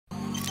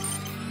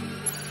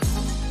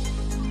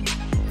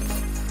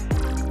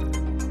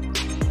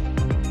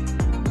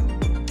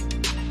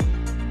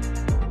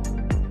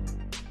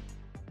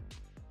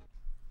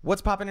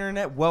What's poppin',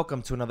 internet?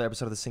 Welcome to another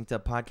episode of the Synced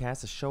Up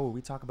Podcast, a show where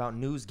we talk about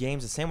news,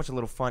 games, and sandwich a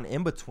little fun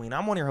in between.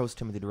 I'm one of your hosts,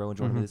 Timothy DeRoe, and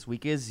joining me this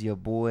week is your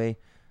boy,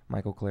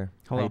 Michael Clare.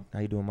 Hello. How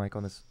you doing, Mike,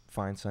 on this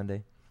fine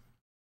Sunday?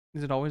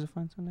 Is it always a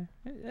fine Sunday?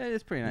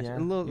 It's pretty nice. Yeah, a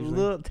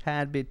little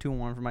tad bit too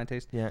warm for my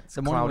taste. Yeah, it's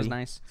The cloudy. morning was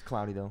nice. It's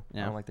cloudy, though.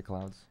 Yeah. I don't like the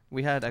clouds.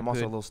 We had I'm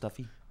also a little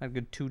stuffy. a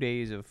good 2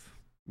 days of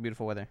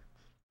beautiful weather.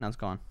 Now it's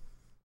gone.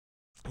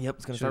 Yep,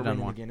 it's going to Should've start done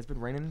raining more. again. It's been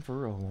raining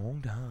for a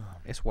long time.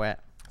 It's wet.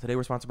 Today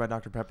we're sponsored by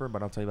Dr. Pepper,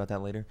 but I'll tell you about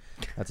that later.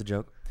 That's a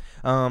joke.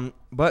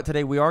 But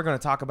today we are going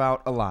to talk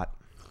about a lot.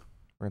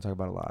 We're going to talk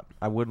about a lot.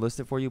 I would list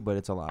it for you, but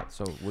it's a lot,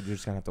 so we're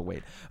just going to have to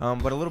wait.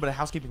 But a little bit of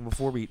housekeeping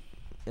before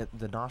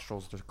the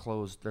nostrils, they're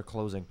closed. They're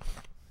closing.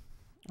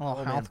 Oh,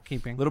 man.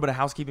 housekeeping. A little bit of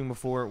housekeeping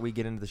before we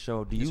get into the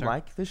show. Do you Yes, sir.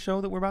 like this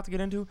show that we're about to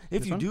get into? If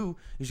This you one? do,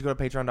 you should go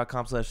to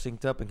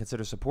patreon.com/syncedup and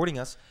consider supporting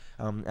us.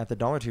 At the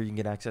dollar tier, you can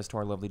get access to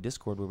our lovely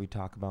Discord where we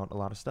talk about a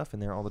lot of stuff in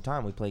there all the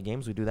time. We play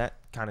games. We do that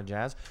kind of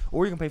jazz.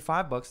 Or you can pay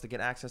 $5 to get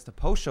access to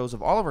post shows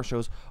of all of our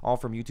shows, all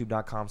from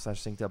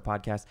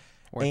youtube.com/synceduppodcast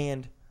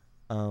and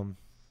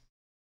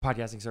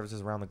podcasting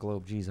services around the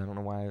globe. Jeez, I don't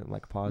know why I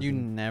like pausing. You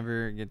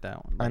never get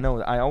that one. I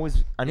know.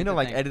 I need to the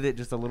like thing. edit it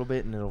just a little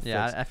bit and it'll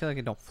Yeah, fix. I feel like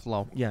it don't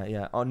flow.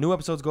 Yeah. New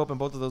episodes go up in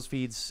both of those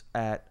feeds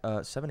at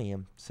 7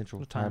 a.m.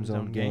 Central Time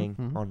Zone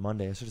gang on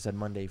Monday. I should have said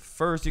Monday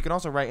first. You can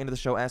also write into the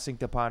show at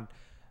synceduppod,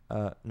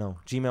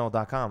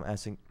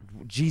 gmail.com.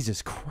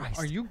 Jesus Christ.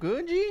 Are you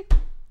good, G?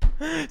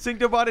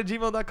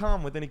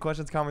 synceduppod@gmail.com with any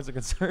questions, comments, or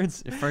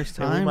concerns. Your first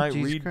And time? we might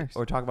Jesus read Christ.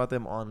 or talk about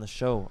them on the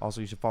show.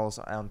 Also, you should follow us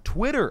on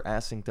Twitter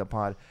at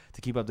synceduppod to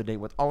keep up to date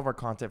with all of our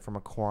content from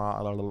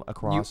across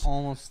You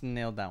almost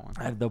nailed that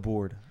one. the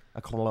board,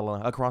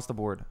 across the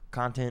board,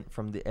 content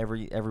from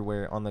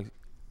everywhere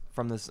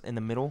from this in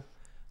the middle,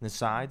 the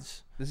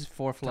sides, This is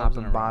 4 top flaps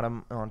in and a row.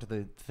 bottom onto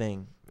the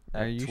thing.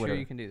 Are at you Twitter. sure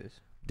you can do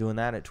this? Doing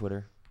that at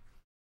Twitter.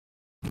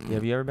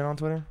 Have you ever been on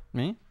Twitter?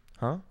 Me?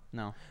 Huh?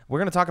 No. We're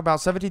going to talk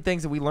about 17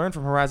 things that we learned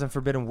from Horizon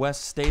Forbidden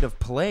West State of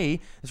Play.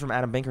 This is from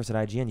Adam Bankhurst at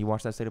IGN. You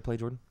watched that State of Play,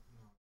 Jordan?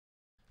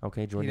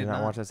 Okay, Jordan He did did not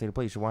not. watch that State of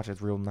Play. You should watch it.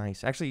 It's real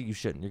nice. Actually, you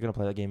shouldn't. You're going to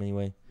play that game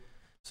anyway.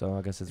 So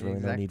I guess there's really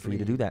no need for you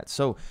to do that.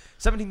 So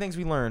 17 things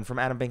we learned from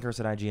Adam Bankhurst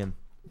at IGN.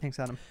 Thanks,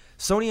 Adam.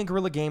 Sony and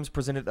Guerrilla Games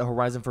presented a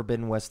Horizon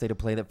Forbidden West State of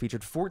Play that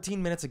featured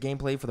 14 minutes of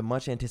gameplay for the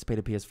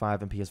much-anticipated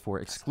PS5 and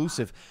PS4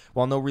 exclusive.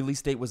 While no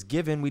release date was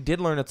given, we did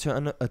learn a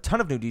ton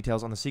of new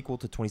details on the sequel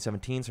to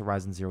 2017's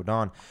Horizon Zero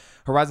Dawn.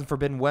 Horizon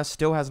Forbidden West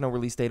still has no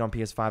release date on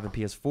PS5 and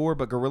PS4,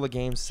 but Guerrilla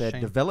Games said Shame.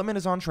 development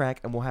is on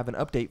track and we'll have an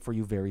update for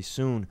you very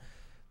soon.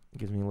 It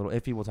gives me a little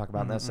iffy. We'll talk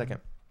about it in a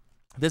second.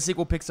 This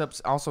sequel picks up...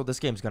 Also,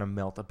 this game's going to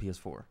melt a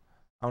PS4.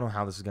 I don't know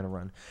how this is going to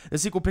run. The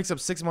sequel picks up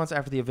 6 months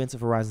after the events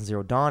of Horizon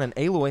Zero Dawn, and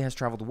Aloy has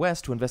traveled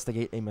west to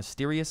investigate a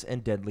mysterious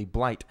and deadly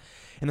blight.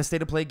 In the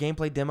State of Play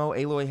gameplay demo,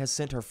 Aloy has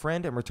sent her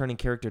friend and returning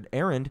character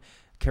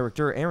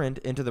Erend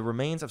into the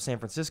remains of San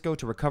Francisco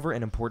to recover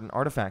an important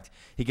artifact.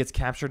 He gets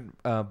captured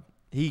by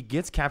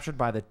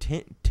the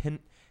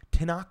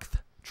Tinacht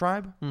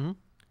tribe. Mm-hmm.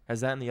 Has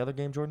that in the other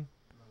game, Jordan?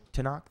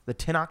 Tinacht? The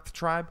Tinacht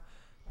tribe?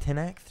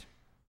 Tinacht?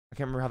 I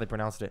can't remember how they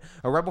pronounced it.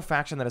 A rebel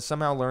faction that has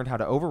somehow learned how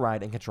to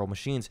override and control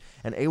machines,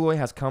 and Aloy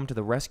has come to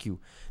the rescue.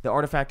 The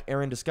artifact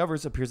Eren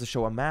discovers appears to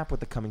show a map with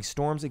the coming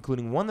storms,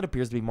 including one that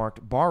appears to be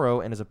marked Barrow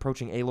and is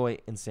approaching Aloy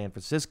in San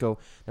Francisco.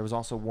 There was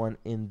also one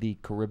in the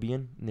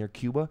Caribbean near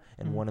Cuba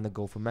and one in the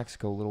Gulf of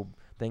Mexico. Little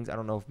things. I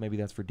don't know if maybe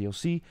that's for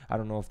DLC. I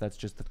don't know if that's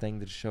just the thing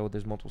that showed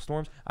there's multiple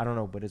storms. I don't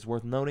know, but it's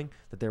worth noting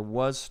that there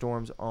was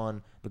storms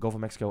on the Gulf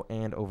of Mexico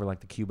and over like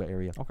the Cuba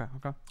area. Okay.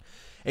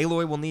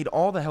 Aloy will need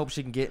all the help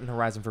she can get in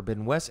Horizon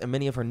Forbidden West, and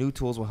many of her new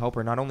tools will help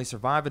her not only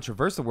survive and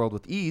traverse the world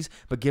with ease,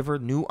 but give her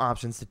new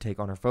options to take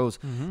on her foes.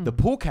 The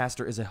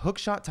Pullcaster is a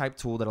hookshot type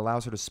tool that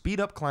allows her to speed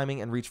up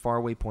climbing and reach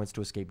faraway points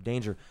to escape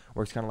danger.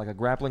 Works kind of like a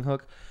grappling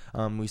hook.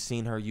 We've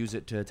seen her use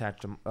it to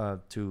attach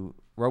to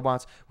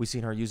robots. We've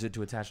seen her use it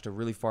to attach to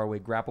really faraway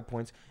grapple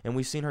points, and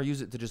we've seen her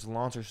use it to just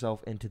launch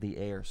herself into the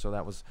air. So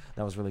that was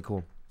really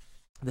cool.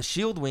 The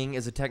Shield Wing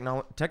is a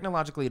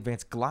technologically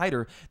advanced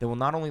glider that will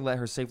not only let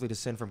her safely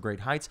descend from great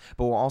heights,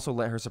 but will also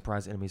let her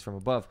surprise enemies from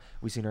above.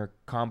 We've seen her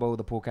combo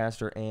the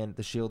Pullcaster and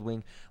the Shield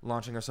Wing,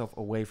 launching herself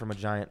away from a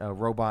giant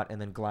robot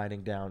and then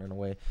gliding down in a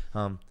way,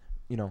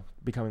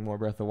 becoming more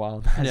Breath of the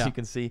Wild, as you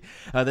can see.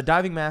 The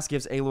Diving Mask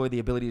gives Aloy the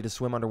ability to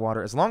swim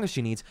underwater as long as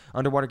she needs.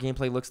 Underwater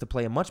gameplay looks to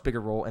play a much bigger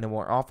role, and it will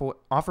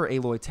offer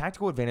Aloy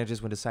tactical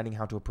advantages when deciding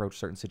how to approach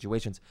certain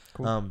situations.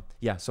 Cool.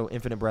 So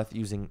infinite breath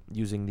using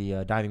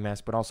the Diving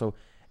Mask, but also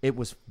it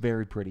was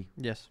very pretty.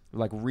 Yes.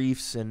 Like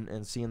reefs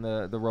and seeing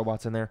the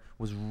robots in there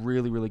was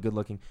really, really good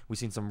looking. We've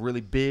seen some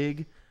really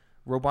big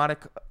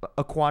robotic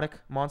aquatic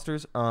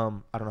monsters. I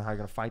don't know how you're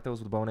going to fight those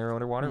with a bow and arrow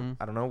underwater.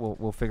 I don't know.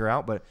 We'll figure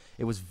out, but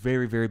it was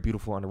very, very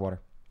beautiful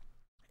underwater.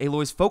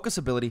 Aloy's focus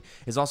ability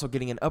is also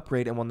getting an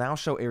upgrade and will now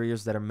show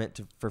areas that are meant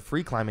for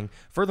free climbing.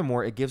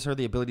 Furthermore, it gives her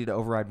the ability to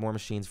override more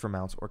machines for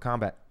mounts or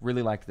combat.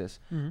 Really like this.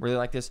 Really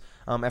like this.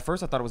 At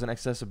first, I thought it was an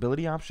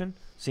accessibility option.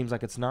 Seems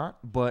like it's not,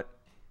 but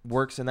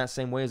works in that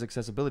same way as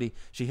accessibility.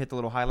 She hit the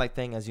little highlight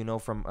thing, as you know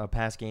from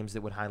past games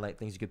that would highlight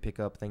things you could pick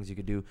up, things you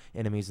could do,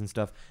 enemies and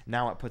stuff.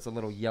 Now it puts a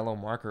little yellow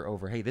marker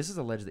over, hey, this is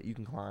a ledge that you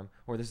can climb,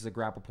 or this is a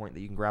grapple point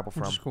that you can grapple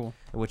from. Which is cool.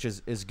 Which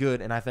is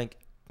good, and I think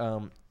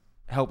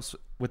helps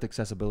with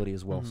accessibility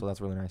as well, so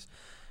that's really nice.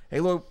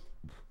 Aloy,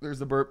 there's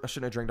the burp. I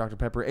shouldn't have drank Dr.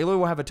 Pepper. Aloy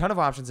will have a ton of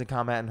options in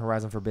combat in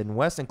Horizon Forbidden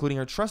West, including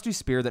her trusty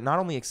spear that not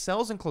only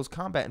excels in close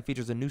combat and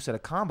features a new set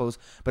of combos,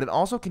 but it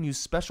also can use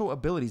special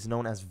abilities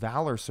known as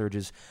Valor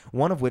Surges,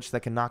 one of which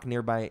that can knock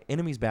nearby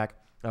enemies back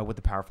with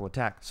a powerful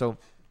attack. So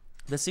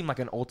this seemed like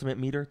an ultimate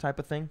meter type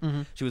of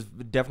thing. She was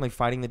definitely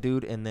fighting the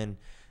dude, and then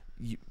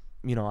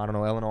you know, I don't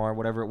know, Eleanor,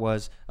 whatever it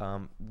was,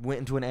 went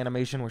into an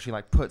animation where she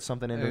like put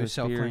something into his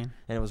spear, and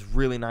it was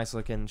really nice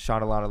looking.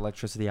 Shot a lot of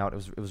electricity out.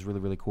 It was really,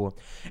 really cool.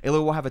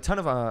 Aloy will have a ton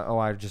of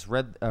I just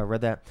read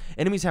that.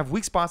 Enemies have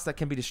weak spots that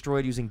can be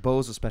destroyed using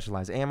bows with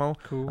specialized ammo.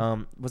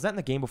 Cool. Was that in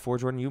the game before,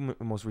 Jordan? You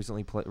most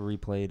recently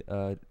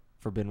replayed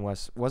Forbidden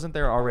West. Wasn't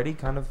there already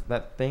kind of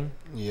that thing?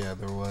 Yeah,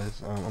 there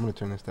was. I'm gonna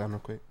turn this down real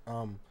quick.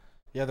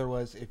 Yeah, there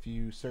was. If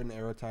certain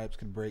arrow types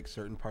could break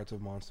certain parts of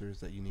monsters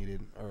that you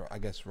needed, or I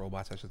guess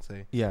robots, I should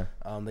say. Yeah.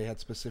 They had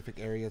specific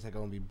areas that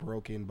can only be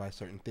broken by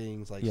certain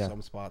things. Like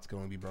some spots can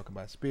only be broken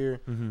by a spear.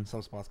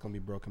 Some spots can be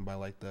broken by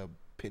like the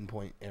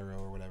pinpoint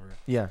arrow or whatever.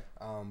 Yeah.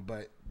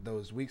 But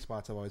those weak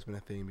spots have always been a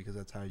thing because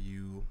that's how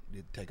you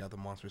take out the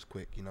monsters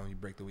quick. You know, you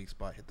break the weak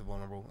spot, hit the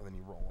vulnerable, and then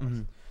you roll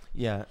once.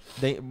 Yeah.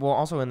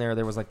 Also in there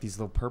was like these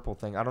little purple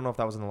thing. I don't know if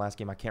that was in the last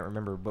game. I can't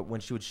remember. But when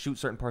she would shoot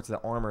certain parts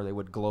of the armor, they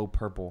would glow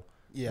purple.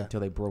 Yeah. Until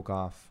they broke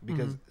off.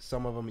 Because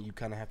some of them you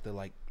kind of have to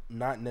like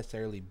not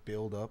necessarily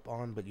build up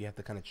on, but you have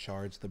to kind of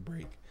charge the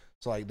break.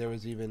 So like there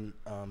was even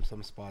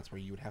some spots where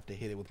you would have to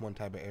hit it with one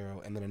type of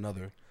arrow and then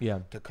another.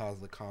 Yeah. To cause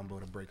the combo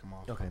to break them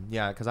off. Okay.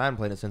 Yeah, because I haven't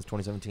played it since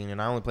 2017,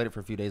 and I only played it for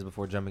a few days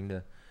before jumping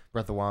to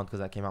Breath of the Wild because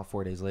that came out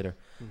 4 days later.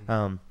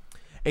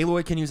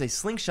 Aloy can use a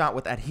slingshot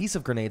with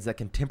adhesive grenades that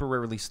can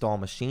temporarily stall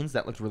machines.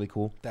 That looked really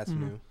cool. That's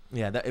new.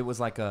 Yeah. It was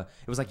like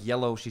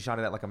yellow. She shot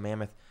it at like a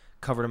mammoth.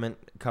 Covered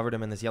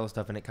him in this yellow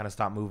stuff, and it kind of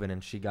stopped moving,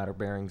 and she got her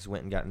bearings,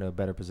 went and got into a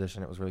better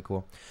position. It was really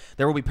cool.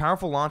 There will be a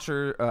powerful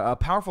launcher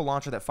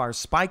that fires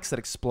spikes that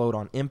explode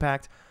on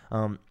impact.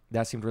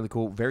 That seemed really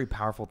cool. Very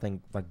powerful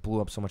thing, like blew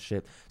up so much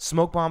shit.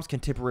 Smoke bombs can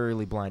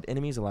temporarily blind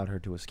enemies, allowed her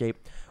to escape.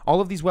 All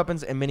of these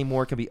weapons and many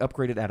more can be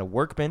upgraded at a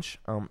workbench.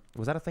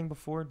 Was that a thing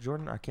before,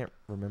 Jordan? I can't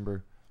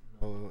remember.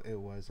 No, it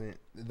wasn't.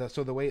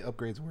 So the way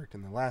upgrades worked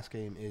in the last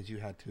game is you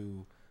had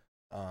to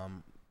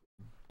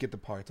get the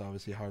parts,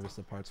 obviously harvest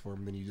the parts for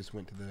them, then you just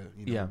went to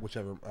the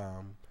whichever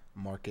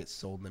market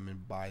sold them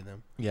and buy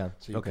them. Yeah.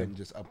 So you couldn't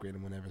just upgrade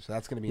them whenever. So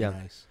that's going to be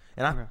nice.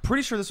 And I'm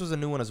pretty sure this was a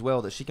new one as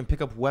well, that she can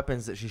pick up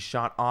weapons that she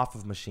shot off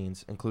of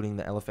machines, including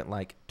the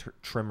elephant-like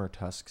trimmer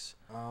tusks.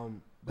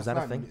 Was that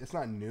a thing? It's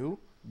not new,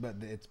 but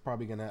it's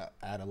probably going to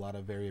add a lot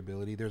of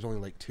variability. There's only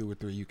like 2 or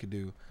 3 you could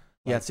do.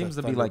 Yeah, it seems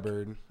to be like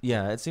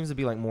it seems to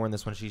be like more in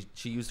this one.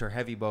 She used her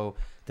heavy bow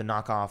to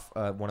knock off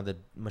one of the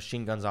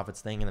machine guns off its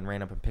thing, and then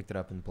ran up and picked it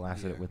up and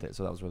blasted it with it.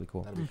 So that was really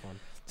cool. That'd be fun.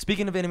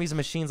 Speaking of enemies and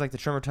machines like the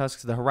Trimmer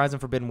Tusks, the Horizon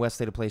Forbidden West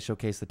State of Play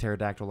showcased the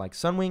pterodactyl-like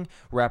Sunwing,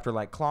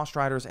 raptor-like Claw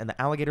Striders, and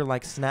the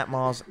alligator-like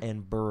Snapmaws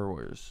and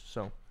Burrowers.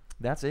 So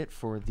that's it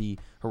for the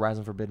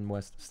Horizon Forbidden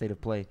West State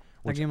of Play.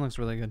 That game looks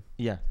really good.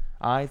 Yeah,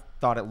 I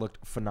thought it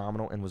looked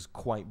phenomenal and was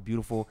quite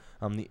beautiful.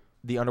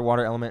 The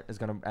underwater element is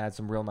going to add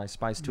some real nice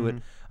spice to it.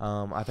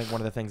 I think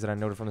one of the things that I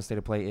noted from the State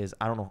of Play is,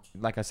 I don't know,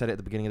 like I said at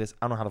the beginning of this,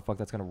 I don't know how the fuck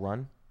that's going to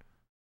run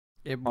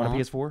on a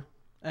PS4.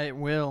 It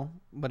will,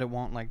 but it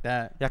won't like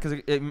that. Yeah,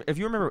 because if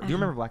you remember, do you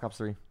remember Black Ops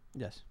 3?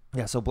 Yes.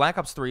 Yeah, so Black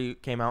Ops 3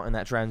 came out in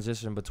that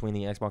transition between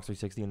the Xbox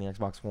 360 and the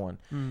Xbox One.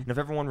 And if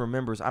everyone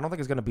remembers, I don't think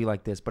it's going to be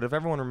like this, but if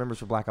everyone remembers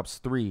for Black Ops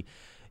 3,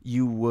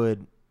 you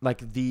would,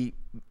 like, the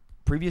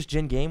previous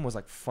gen game was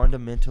like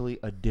fundamentally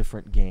a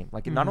different game.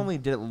 Like not only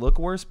did it look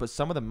worse, but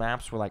some of the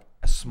maps were like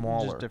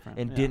smaller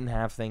and didn't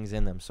have things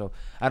in them. So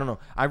I don't know.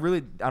 I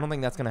don't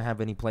think that's gonna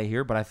have any play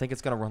here, but I think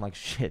it's gonna run like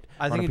shit.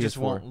 I think it just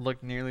won't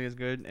look nearly as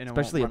good, and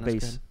especially it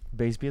won't at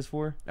base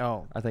PS4.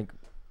 Oh, I think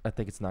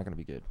it's not gonna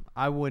be good.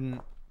 I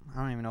don't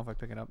even know if I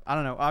pick it up. I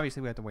don't know.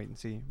 Obviously, we have to wait and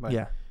see. But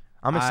yeah,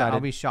 I'm excited. I'll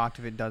be shocked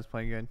if it does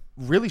play good.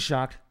 Really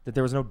shocked that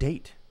there was no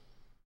date.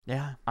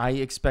 Yeah, I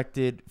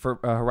expected for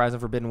Horizon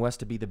Forbidden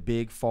West to be the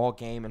big fall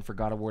game and for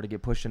God of War to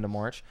get pushed into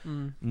March.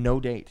 No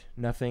date,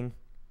 nothing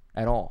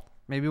at all.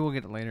 Maybe we'll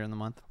get it later in the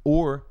month.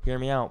 Or hear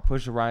me out,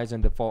 push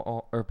Horizon to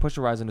fall or push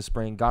Horizon to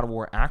spring. God of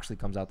War actually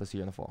comes out this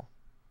year in the fall.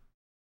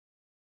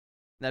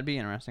 That'd be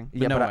interesting.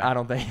 But yeah, no but I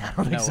don't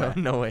think so.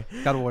 No way.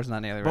 God of War's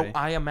not nearly ready. But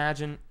I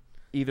imagine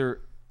either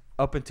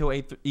up until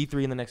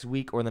E3 in the next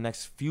week or in the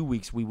next few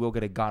weeks, we will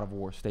get a God of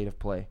War State of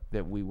Play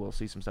that we will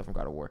see some stuff from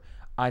God of War.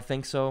 I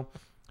think so.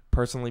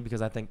 Personally,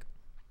 because I think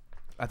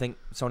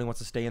Sony wants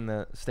to stay in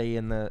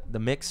the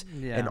mix,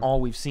 and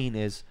all we've seen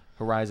is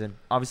Horizon.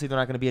 Obviously, they're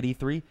not going to be at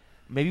E3.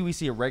 Maybe we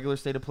see a regular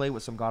State of Play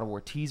with some God of War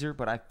teaser,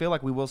 but I feel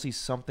like we will see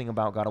something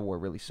about God of War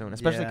really soon,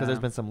 especially because there's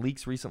been some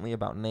leaks recently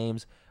about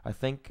names. I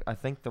think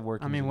the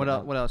work. I mean, what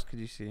else could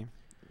you see?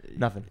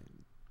 Nothing.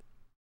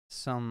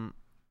 Some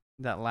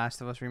that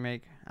Last of Us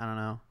remake. I don't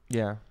know.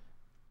 Yeah.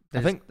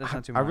 There's, I think there's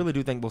not too I much. really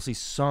do think we'll see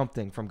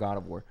something from God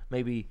of War.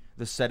 Maybe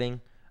the setting,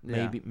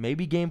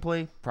 maybe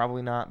gameplay,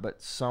 probably not,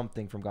 but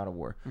something from God of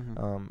War.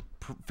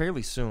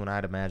 Fairly soon,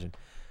 I'd imagine.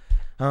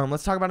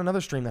 Let's talk about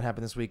another stream that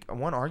happened this week.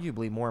 One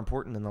arguably more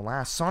important than the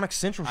last. Sonic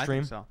Central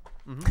stream. I think so.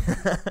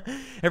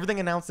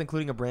 Everything announced,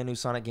 including a brand new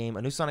Sonic game,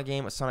 a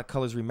Sonic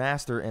Colors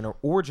remaster, and an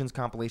Origins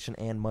compilation,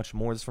 and much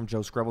more. This is from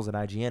Joe Scrubbles at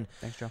IGN.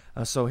 Thanks, Joe.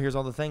 So here's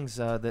all the things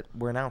that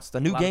were announced. A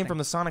new game from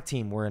the Sonic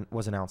team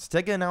was announced.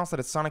 Sega announced that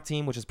its Sonic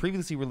team, which has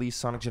previously released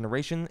Sonic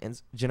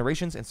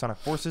Generations and Sonic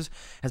Forces,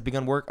 has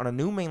begun work on a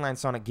new mainline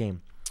Sonic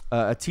game.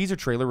 A teaser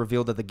trailer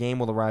revealed that the game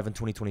will arrive in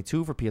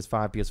 2022 for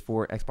PS5,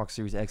 PS4, Xbox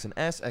Series X and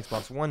S,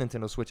 Xbox One,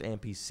 Nintendo Switch,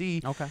 and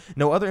PC. Okay.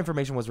 No other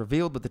information was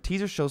revealed, but the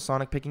teaser shows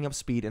Sonic picking up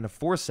speed in a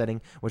forest setting,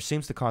 which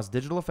seems to cause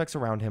digital effects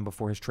around him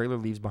before his trailer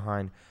leaves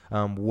behind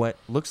what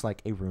looks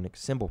like a runic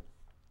symbol.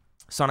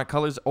 Sonic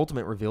Colors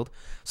Ultimate revealed.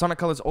 Sonic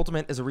Colors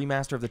Ultimate is a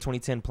remaster of the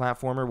 2010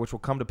 platformer, which will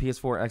come to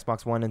PS4,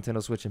 Xbox One,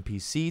 Nintendo Switch, and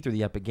PC through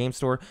the Epic Game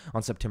Store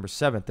on September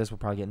 7th. This will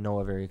probably get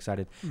Noah very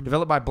excited.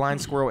 Developed by Blind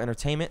Squirrel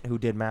Entertainment, who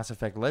did Mass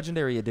Effect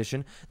Legendary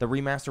Edition, the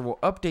remaster will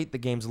update the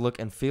game's look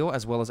and feel,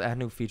 as well as add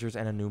new features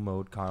and a new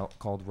mode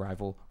called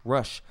Rival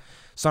Rush.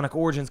 Sonic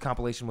Origins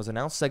compilation was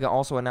announced. Sega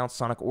also announced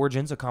Sonic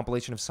Origins, a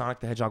compilation of Sonic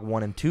the Hedgehog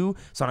 1 and 2,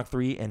 Sonic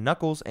 3 and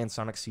Knuckles, and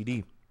Sonic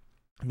CD.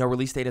 No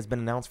release date has been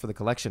announced for the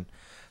collection.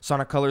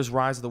 Sonic Colors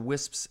Rise of the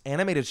Wisps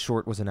animated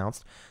short was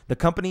announced. The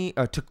company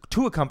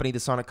to accompany the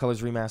Sonic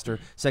Colors remaster,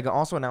 Sega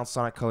also announced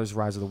Sonic Colors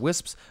Rise of the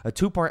Wisps, a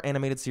 2-part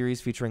animated series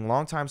featuring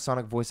longtime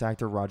Sonic voice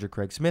actor Roger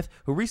Craig Smith,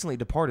 who recently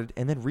departed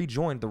and then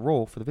rejoined the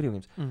role for the video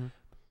games.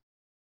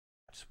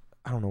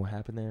 I don't know what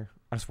happened there.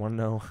 I just want to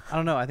know. I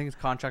don't know. I think his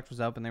contract was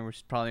up, and they were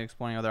probably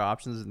exploring other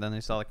options, and then they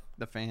saw like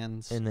the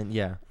fans. And then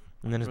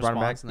just brought him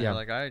back. And they were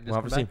like, all right, just we'll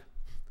come have to back. see.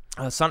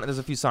 There's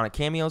a few Sonic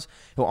cameos.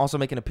 He'll also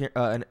make an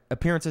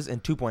appearances in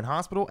 2 Point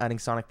Hospital, adding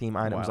Sonic theme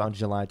items on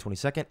July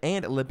 22nd,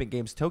 and Olympic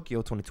Games Tokyo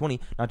 2020,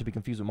 not to be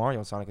confused with Mario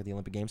and Sonic at the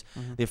Olympic Games,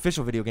 the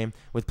official video game,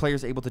 with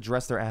players able to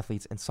dress their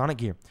athletes in Sonic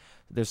gear.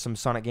 There's some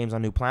Sonic games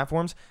on new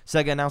platforms.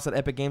 Sega announced that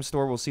Epic Games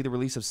Store will see the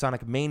release of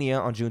Sonic Mania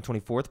on June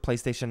 24th.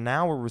 PlayStation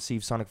Now will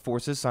receive Sonic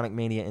Forces, Sonic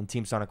Mania, and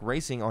Team Sonic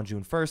Racing on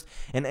June 1st,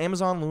 and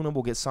Amazon Luna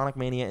will get Sonic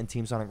Mania and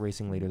Team Sonic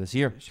Racing later this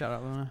year. Shout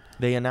out Luna.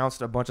 They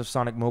announced a bunch of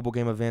Sonic mobile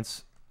game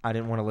events. I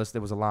didn't want to list.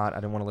 There was a lot. I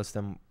didn't want to list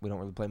them. We don't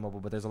really play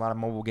mobile, but there's a lot of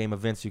mobile game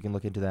events. You can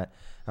look into that.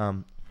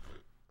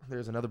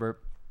 There's another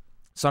burp.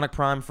 Sonic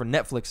Prime for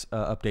Netflix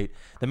update.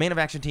 The Man of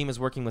Action team is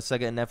working with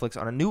Sega and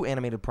Netflix on a new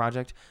animated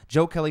project.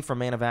 Joe Kelly from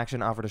Man of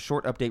Action offered a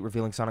short update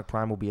revealing Sonic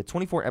Prime will be a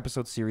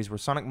 24-episode series where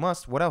Sonic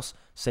must, what else,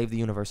 save the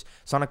universe.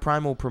 Sonic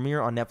Prime will premiere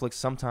on Netflix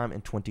sometime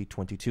in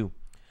 2022.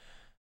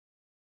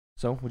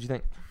 So, what'd you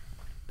think?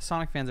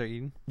 Sonic fans are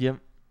eating. Yep.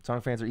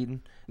 Sonic fans are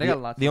eating. They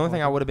got lots. The only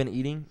thing I would have been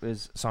eating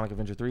is Sonic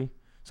Adventure 3,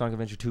 Sonic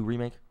Adventure 2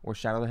 Remake, or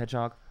Shadow the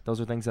Hedgehog. Those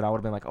are things that I would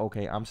have been like,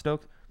 okay, I'm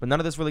stoked. But none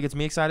of this really gets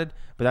me excited.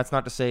 But that's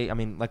not to say, I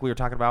mean, like we were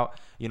talking about,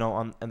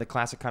 on the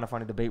classic kind of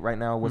funny debate right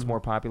now, what's more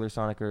popular,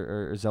 Sonic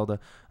or Zelda?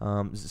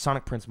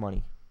 Sonic prints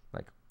money.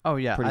 Oh,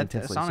 yeah. Pretty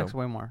intensely, Sonic's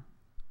way more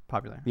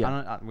popular.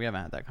 Yeah. We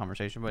haven't had that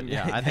conversation, but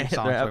yeah, I think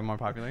Sonic's way more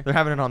popular. They're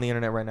having it on the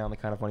internet right now in the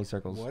kind of funny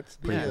circles. What's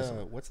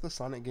the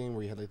Sonic game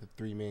where you had like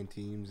the 3-man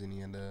teams and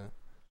you had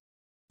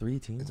 3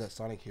 teams? Is that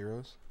Sonic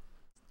Heroes?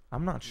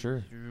 I'm not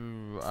sure.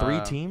 3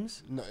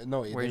 teams?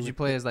 No. Where did you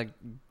play as like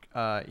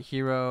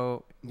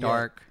Hero,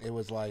 Dark? Yeah, it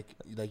was like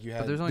you had.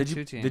 But there's only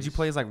 2 teams. Did you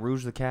play as like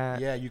Rouge the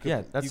Cat? Yeah, you could.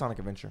 Yeah, that's Sonic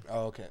Adventure.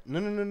 Oh, okay.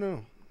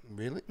 No.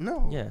 Really?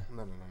 No. Yeah.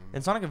 No.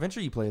 In Sonic Adventure,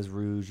 you play as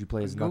Rouge. You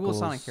play as Google Knuckles.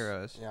 Sonic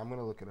Heroes. Yeah, I'm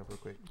gonna look it up real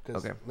quick.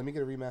 Okay. Let me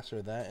get a remaster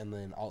of that, and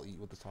then I'll eat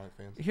with the Sonic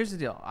fans. Here's the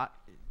deal.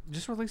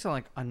 Just release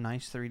a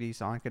nice 3D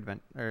Sonic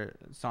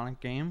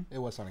game. It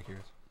was Sonic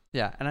Heroes.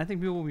 Yeah, and I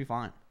think people will be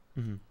fine.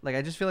 Mm-hmm. Like,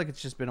 I just feel like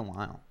it's just been a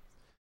while.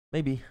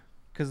 Maybe.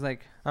 Because,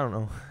 like... I don't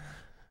know.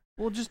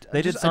 Well,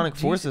 they did Sonic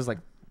Forces like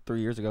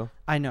 3 years ago.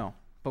 I know,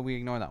 but we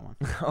ignore that one.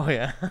 Oh,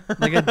 yeah.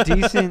 Like a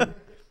decent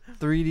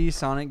 3D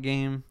Sonic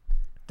game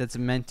that's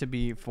meant to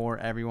be for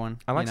everyone.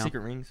 I like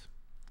Secret Rings.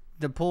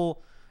 The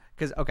pull...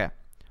 Because, okay,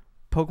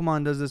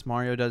 Pokemon does this,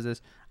 Mario does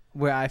this,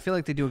 where I feel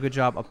like they do a good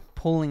job of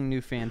pulling new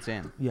fans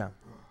in. Yeah.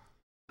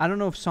 I don't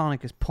know if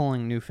Sonic is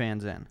pulling new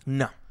fans in.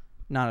 No.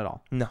 Not at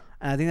all. No.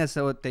 And I think that's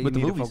what they With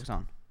need the to movies. focus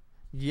on.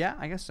 Yeah,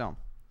 I guess so.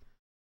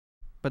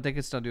 But they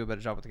could still do a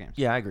better job with the games.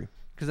 Yeah, I agree.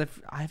 Because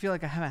I feel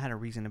like I haven't had a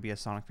reason to be a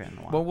Sonic fan in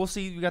a while. Well, we'll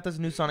see. We got this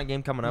new Sonic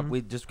game coming up.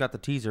 We just got the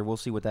teaser. We'll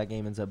see what that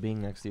game ends up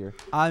being next year.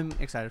 I'm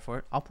excited for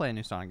it. I'll play a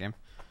new Sonic game.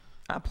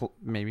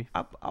 Maybe.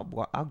 I'll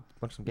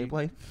watch some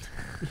gameplay.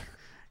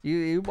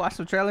 You watch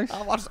some trailers?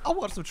 I'll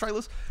watch some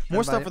trailers.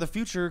 More stuff for the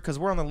future because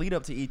we're on the lead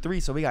up to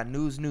E3. So we got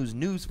news.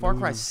 Far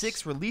Cry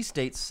 6 release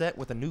date set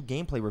with a new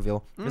gameplay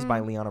reveal. This is by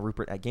Liana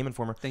Rupert at Game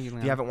Informer. Thank you,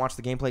 Liana. If you haven't watched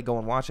the gameplay, go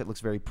and watch it. Looks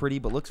very pretty,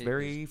 but looks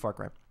very Far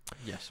Cry.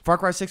 Yes. Far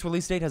Cry 6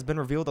 release date has been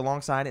revealed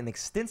alongside an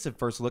extensive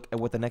first look at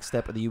what the next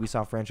step of the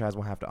Ubisoft franchise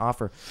will have to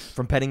offer.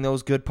 From petting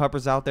those good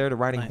puppers out there to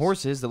riding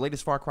horses, the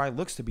latest Far Cry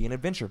looks to be an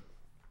adventure.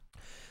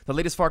 The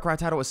latest Far Cry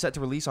title is set to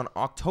release on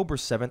October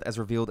 7th, as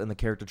revealed in the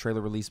character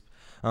trailer release,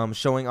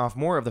 showing off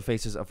more of the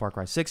faces of Far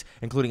Cry 6,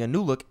 including a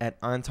new look at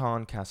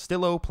Anton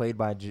Castillo, played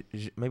by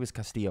maybe it's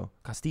Castillo,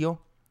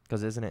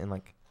 because isn't it in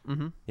like.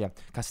 Mm-hmm. Yeah,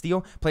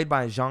 Castillo, played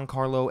by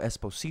Giancarlo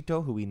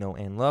Esposito, who we know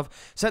and love.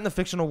 Set in the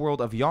fictional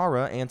world of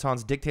Yara,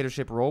 Anton's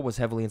dictatorship role was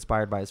heavily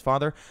inspired by his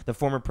father, the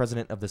former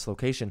president of this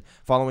location.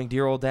 Following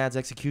dear old dad's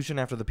execution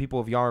after the people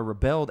of Yara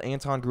rebelled,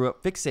 Anton grew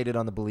up fixated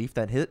on the belief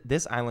that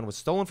this island was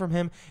stolen from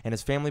him and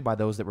his family by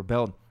those that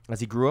rebelled.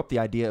 As he grew up, the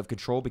idea of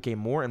control became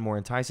more and more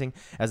enticing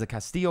as the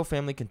Castillo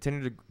family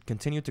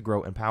continued to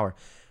grow in power.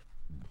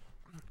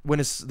 When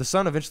the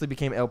son eventually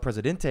became El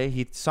Presidente,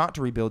 he sought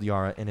to rebuild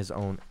Yara in his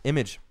own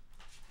image.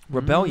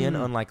 Rebellion,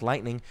 unlike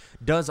lightning,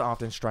 does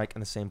often strike in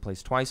the same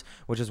place twice,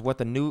 which is what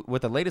the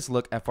latest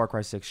look at Far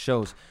Cry 6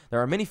 shows. There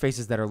are many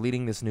faces that are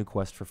leading this new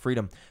quest for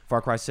freedom.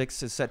 Far Cry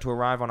 6 is set to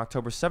arrive on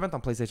October 7th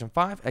on PlayStation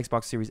 5,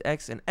 Xbox Series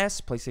X and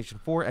S, PlayStation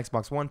 4,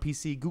 Xbox One,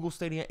 PC, Google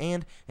Stadia,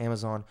 and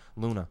Amazon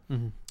Luna.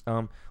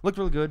 Looked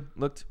really good.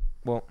 It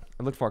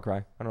looked Far Cry.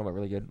 I don't know about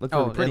really good. Looked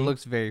really pretty. It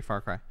looks very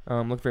Far Cry.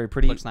 Looked very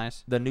pretty. Looks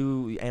nice. The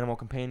new animal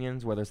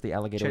companions, whether it's the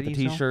alligator with the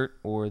t-shirt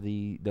or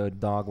the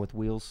dog with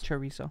wheels.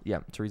 Chorizo. Yeah,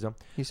 Chorizo.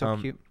 He's so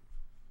cute.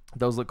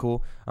 Those look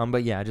cool.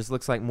 But yeah, it just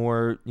looks like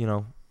more,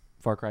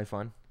 Far Cry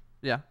fun.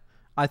 Yeah.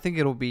 I think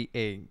it'll be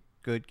a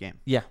good game.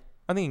 Yeah.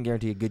 I think I can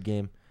guarantee a good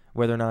game.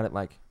 Whether or not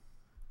it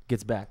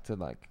gets back to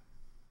the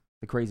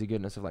crazy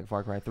goodness of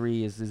Far Cry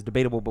 3 is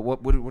debatable,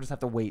 but we'll just have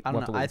to wait. I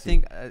don't know. I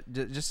think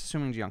just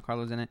assuming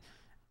Giancarlo's in it,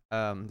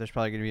 there's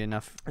probably going to be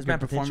enough good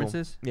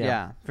performances.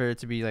 Yeah. For it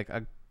to be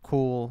a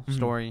cool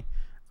story.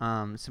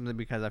 Simply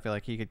because I feel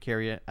like he could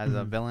carry it as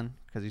a villain,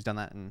 because he's done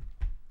that in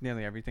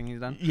nearly everything he's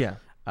done. Yeah.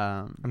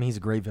 He's a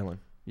great villain.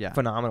 Yeah.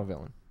 Phenomenal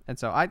villain. And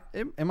so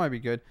it might be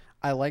good.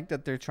 I like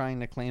that they're trying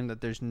to claim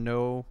that there's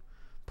no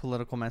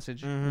political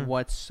message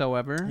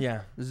whatsoever.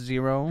 Yeah.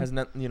 Zero. Has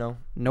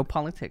no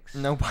politics.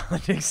 No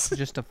politics.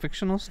 Just a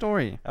fictional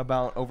story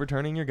about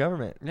overturning your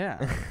government.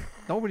 Yeah.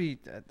 Nobody,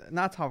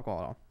 not topical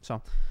at all.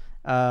 So,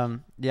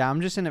 yeah,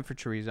 I'm just in it for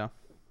Chorizo.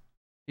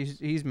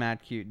 He's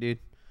mad cute, dude.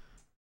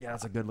 Yeah,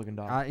 that's a good looking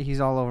dog. He's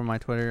all over my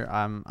Twitter.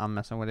 I'm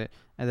messing with it.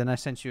 And then I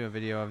sent you a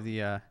video of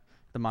the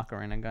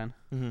Macarena gun.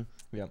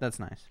 Yeah. That's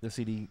nice. The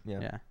CD,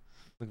 yeah.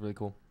 Looked really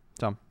cool.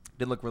 So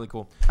did look really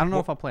cool. I don't know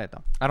if I'll play it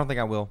though. I don't think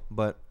I will,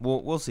 but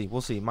we'll see.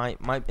 We'll see. Might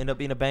end up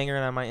being a banger,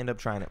 and I might end up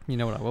trying it. You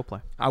know what I will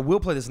play? I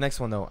will play this next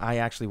one though. I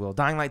actually will.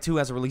 Dying Light 2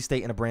 has a release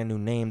date and a brand new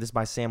name. This is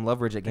by Sam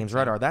Loveridge at Games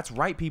Radar. That's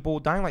right, people.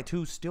 Dying Light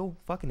 2 still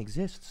fucking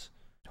exists.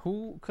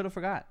 Who could have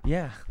forgot?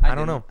 Yeah, I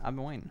don't know. I've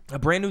been waiting. A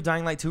brand new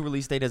Dying Light 2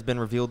 release date has been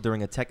revealed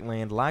during a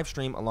Techland live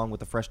stream, along with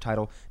the fresh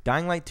title,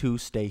 Dying Light 2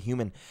 Stay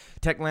Human.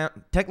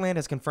 Techland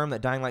has confirmed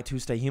that Dying Light 2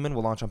 Stay Human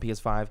will launch on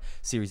PS5,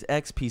 Series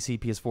X, PC,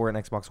 PS4, and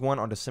Xbox One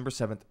on December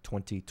 7th,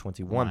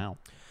 2021. Wow.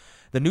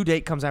 The new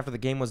date comes after the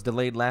game was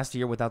delayed last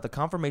year without the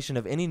confirmation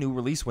of any new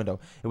release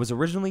window. It was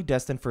originally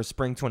destined for a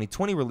spring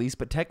 2020 release,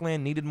 but Techland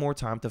needed more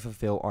time to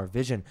fulfill our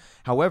vision.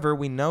 However,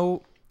 we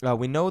know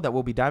that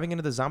we'll be diving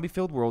into the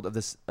zombie-filled world of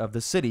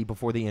the city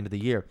before the end of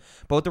the year.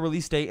 Both the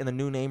release date and the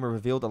new name are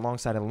revealed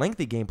alongside a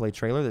lengthy gameplay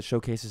trailer that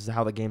showcases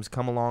how the game's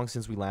come along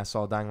since we last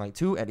saw Dying Light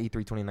 2 at E3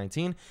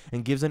 2019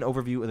 and gives an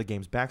overview of the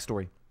game's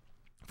backstory.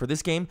 For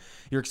this game,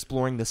 you're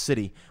exploring the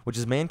city, which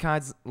is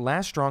mankind's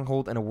last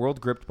stronghold in a world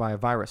gripped by a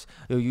virus.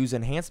 You'll use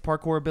enhanced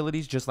parkour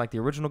abilities just like the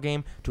original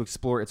game to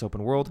explore its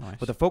open world,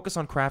 with a focus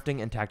on crafting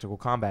and tactical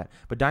combat.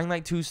 But Dying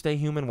Light 2 Stay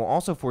Human will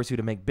also force you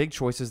to make big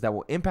choices that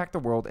will impact the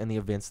world and the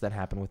events that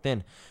happen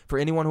within. For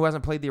anyone who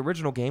hasn't played the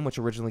original game, which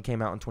originally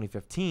came out in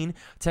 2015,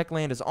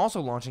 Techland is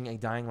also launching a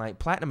Dying Light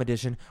Platinum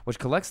Edition, which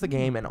collects the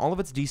game and all of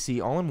its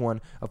DC all in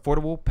one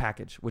affordable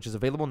package, which is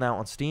available now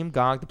on Steam,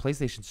 GOG, the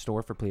PlayStation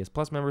Store for PS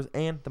Plus members,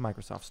 and the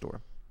Microsoft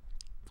Store.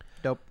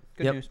 Dope.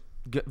 Good news.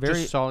 Very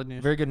just solid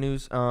news. Very good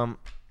news.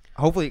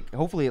 Hopefully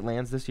it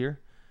lands this year,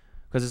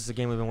 because this is a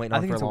game we've been waiting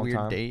on for a long time. I think it's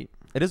a weird date.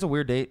 It is a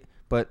weird date,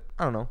 but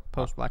I don't know.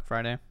 Post Black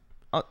Friday.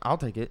 I'll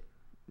take it.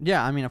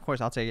 Yeah, I mean, of course,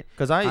 I'll take it.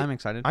 Because I'm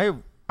excited.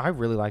 I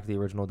really like the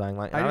original Dying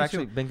Light. I've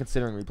actually been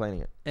considering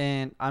replaying it.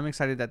 And I'm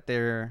excited that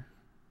they're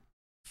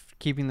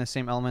keeping the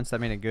same elements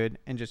that made it good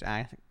and just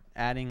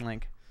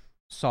adding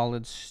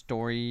solid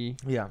story.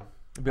 Yeah,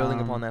 building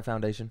upon that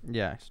foundation.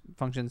 Yeah,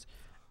 functions,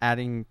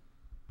 adding,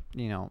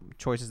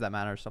 choices that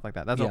matter, stuff like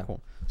that. That's all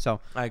cool. So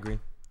I agree.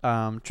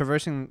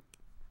 Traversing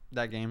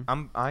that game,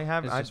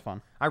 it's just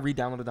fun. I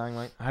re-downloaded Dying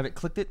Light. I haven't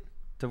clicked it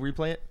to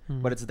replay it,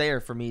 but it's there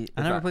for me.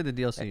 I never played the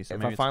DLC. So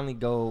if I finally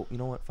go, you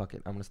know what? Fuck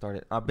it. I'm gonna start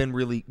it. I've been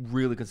really,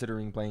 really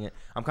considering playing it.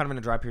 I'm kind of in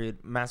a dry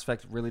period. Mass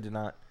Effect really did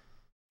not.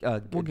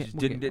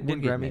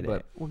 Didn't grab me,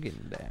 but we'll get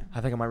into that.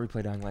 I think I might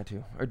replay Dying Light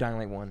 2 or Dying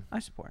Light 1. I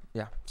support.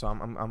 Yeah, so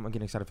I'm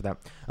getting excited for that.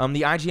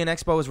 The IGN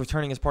Expo is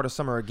returning as part of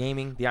Summer of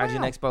Gaming. The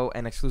IGN Expo,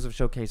 an exclusive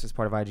showcase as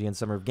part of IGN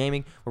Summer of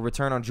Gaming, will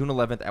return on June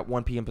 11th at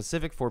 1 p.m.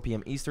 Pacific, 4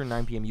 p.m. Eastern,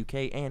 9 p.m.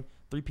 UK, and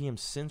 3 p.m.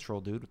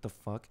 Central. Dude, what the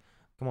fuck?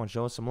 Come on,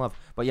 show us some love.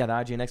 But yeah, the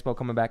IGN Expo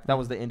coming back. That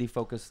was the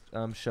indie-focused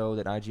show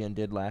that IGN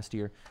did last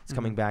year. It's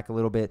coming back a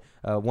little bit,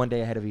 one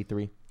day ahead of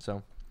E3.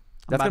 So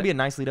That's gonna be a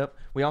nice lead up.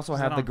 We also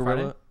have the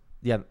Gorilla. Friday?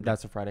 Yeah,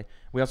 that's a Friday.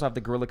 We also have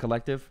the Gorilla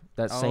Collective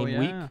that same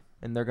week,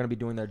 and they're gonna be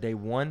doing their day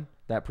 1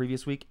 that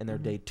previous week, and their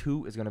day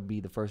 2 is gonna be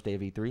the first day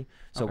of E3.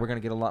 So we're gonna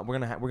get a lot. We're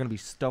gonna be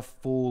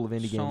stuffed full of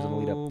indie games in the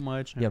lead up. So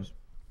much. Yep.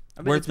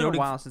 It's been a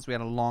while since we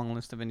had a long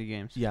list of indie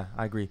games. Yeah,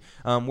 I agree.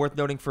 Worth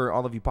noting for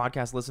all of you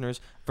podcast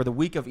listeners, for the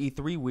week of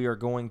E3, we are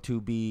going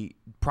to be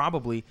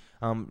probably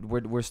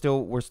we're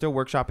still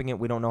workshopping it.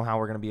 We don't know how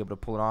we're going to be able to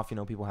pull it off. You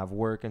know, people have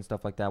work and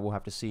stuff like that. We'll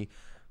have to see.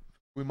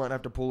 We might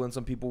have to pull in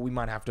some people. We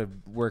might have to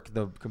work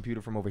the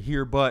computer from over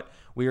here. But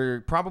we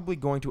are probably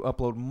going to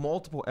upload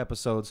multiple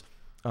episodes.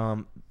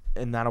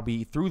 And that'll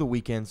be through the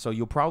weekend. So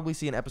you'll probably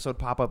see an episode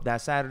pop up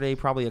that Saturday,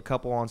 probably a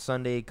couple on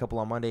Sunday, a couple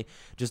on Monday.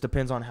 Just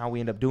depends on how we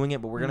end up doing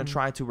it. But we're going to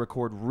try to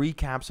record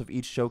recaps of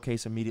each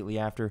showcase immediately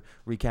after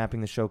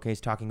recapping the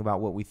showcase, talking about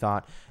what we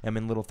thought, and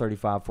in little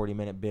 35,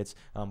 40-minute bits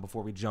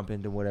before we jump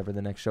into whatever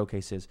the next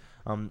showcase is.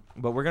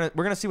 But we're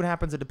gonna see what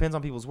happens. It depends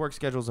on people's work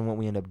schedules and what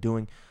we end up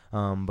doing.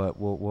 But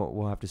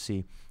we'll have to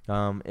see.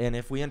 And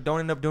if we don't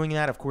end up doing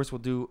that, of course, we'll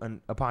do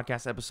a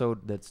podcast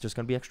episode that's just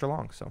going to be extra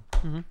long. So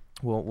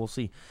we'll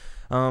see.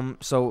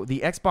 So the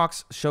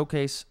Xbox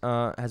Showcase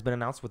has been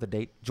announced with a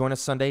date. Join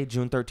us Sunday,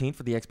 June 13th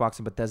for the Xbox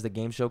and Bethesda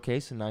Game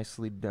Showcase.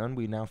 Nicely done.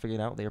 We now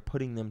figured out they are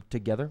putting them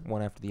together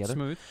one after the other.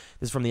 Smooth.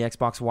 This is from the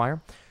Xbox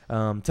Wire.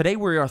 Today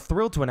we are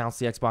thrilled to announce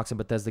the Xbox and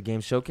Bethesda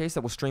Game Showcase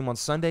that will stream on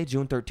Sunday,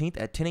 June 13th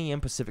at 10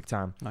 a.m. Pacific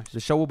Time. Nice. The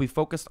show will be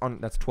focused on,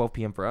 that's 12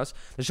 p.m. for us.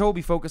 The show will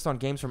be focused on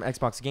games from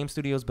Xbox Game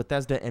Studios,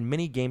 Bethesda, and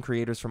many game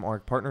creators from our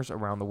partners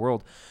around the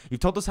world. You've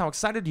told us how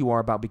excited you are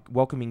about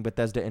welcoming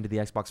Bethesda into the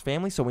Xbox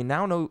family, so we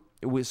know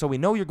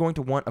you're going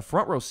to want a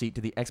front row seat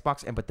to the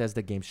Xbox and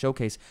Bethesda Game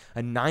Showcase,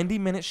 a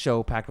 90-minute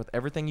show packed with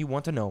everything you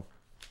want to know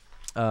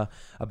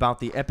about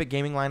the epic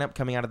gaming lineup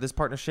coming out of this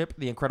partnership,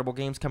 the incredible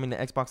games coming to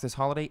Xbox this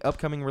holiday,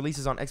 upcoming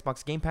releases on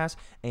Xbox Game Pass,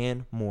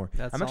 and more.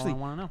 I'm actually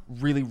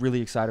really, really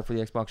excited for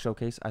the Xbox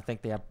Showcase. I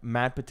think they have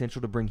mad potential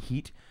to bring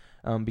heat.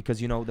 Because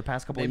the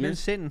past couple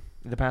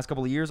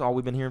of years, all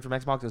we've been hearing from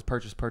Xbox is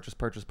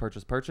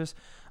purchase.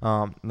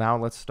 Now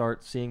let's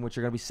start seeing what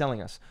you're going to be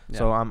selling us. Yeah.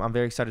 So I'm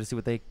very excited to see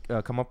what they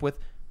come up with.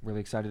 Really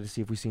excited to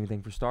see if we see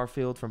anything for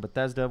Starfield from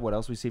Bethesda. What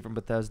else we see from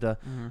Bethesda.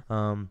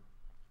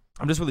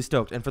 I'm just really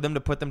stoked, and for them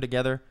to put them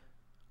together,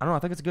 I don't know. I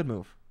think it's a good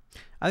move.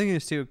 I think it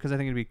is too, because I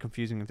think it'd be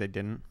confusing if they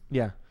didn't.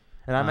 Yeah.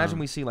 And I imagine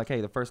we see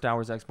the first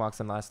hour is Xbox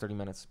and the last 30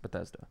 minutes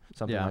Bethesda,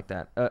 something like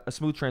that. A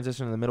smooth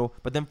transition in the middle,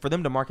 but then for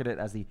them to market it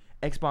as the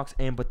Xbox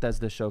and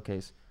Bethesda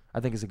showcase, I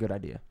think is a good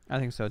idea. I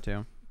think so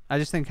too. I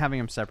just think having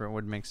them separate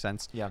would make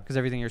sense. Yeah. Because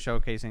everything you're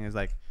showcasing is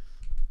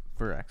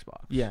for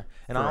Xbox. Yeah.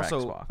 And I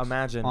also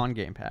imagine on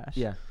Game Pass.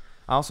 Yeah.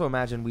 I also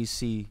imagine we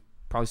see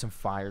probably some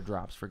fire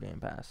drops for Game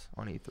Pass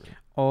on E3.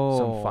 Oh,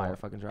 some fire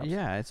fucking drops.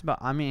 Yeah, it's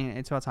about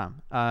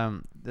time.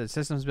 The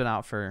system's been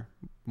out for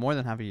more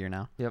than half a year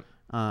now. Yep.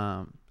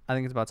 I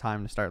think it's about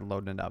time to start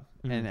loading it up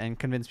and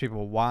convince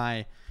people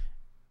why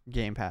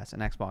Game Pass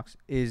and Xbox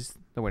is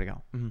the way to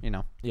go.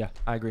 Yeah,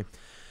 I agree.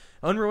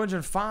 Unreal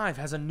Engine 5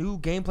 has a new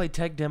gameplay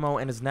tech demo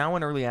and is now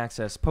in early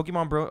access.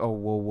 Pokemon Bro... Oh,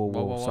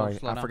 whoa. Sorry.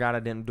 I forgot I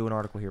didn't do an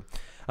article here.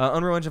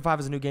 Unreal Engine 5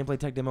 has a new gameplay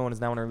tech demo and is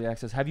now in early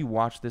access. Have you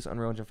watched this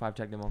Unreal Engine 5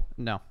 tech demo?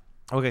 No.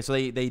 Okay, so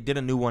they did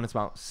a new one. It's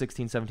about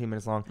 16, 17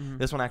 minutes long.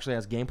 This one actually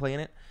has gameplay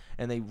in it,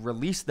 and they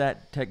released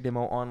that tech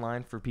demo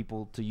online for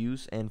people to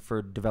use and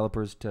for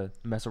developers to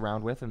mess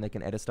around with, and they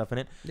can edit stuff in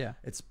it. Yeah.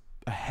 It's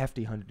a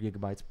hefty 100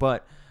 gigabytes,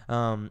 but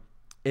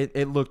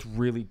it looked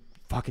really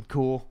fucking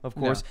cool, of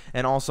course. Yeah.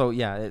 And also,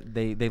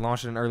 they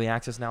launched it in early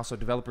access now, so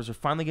developers are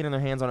finally getting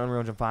their hands on Unreal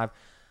Engine 5.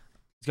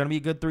 It's going to be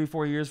a good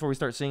 3-4 years before we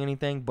start seeing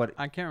anything, but...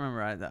 I can't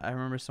remember. I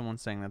remember someone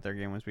saying that their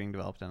game was being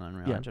developed in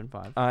Unreal Engine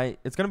 5.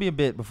 It's going to be a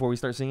bit before we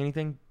start seeing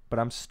anything, but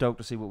I'm stoked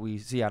to see what we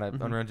see out of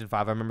Unreal Engine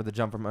 5. I remember the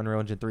jump from Unreal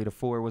Engine 3 to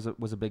 4 was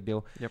a big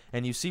deal. Yep.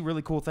 And you see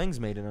really cool things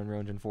made in Unreal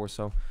Engine 4,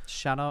 so...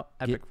 Shout out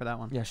Epic for that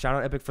one. Yeah, shout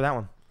out Epic for that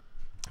one.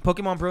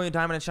 Pokemon Brilliant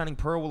Diamond and Shining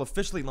Pearl will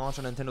officially launch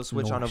on Nintendo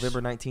Switch on November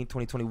 19th,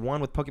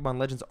 2021, with Pokemon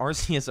Legends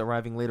Arceus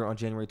arriving later on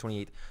January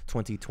 28th,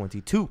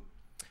 2022.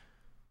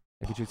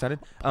 That get you excited?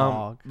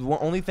 The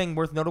only thing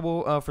worth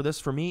notable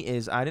for me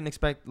is I didn't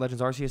expect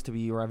Legends Arceus to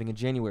be arriving in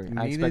January.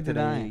 I expected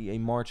a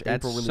March,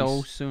 April release. That's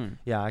so soon.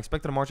 Yeah, I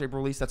expected a March,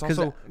 April release. That's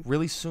also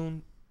really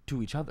soon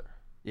to each other.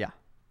 Yeah.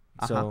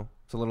 So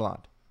it's a little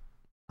odd.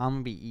 I'm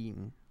going to be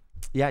eating.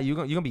 Yeah, you're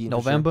going to be eating.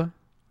 November,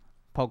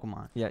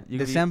 Pokemon. Yeah.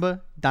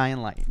 December, Dying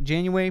Light.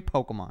 January,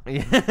 Pokemon.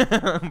 Yeah.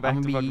 Back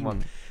to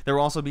Pokemon. There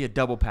will also be a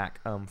double pack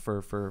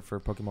for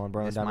Pokemon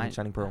Brilliant Diamond and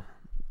Shining Pearl.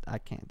 I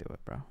can't do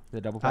it, bro.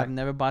 The double pack? I've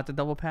never bought the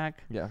double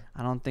pack. Yeah.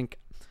 I don't think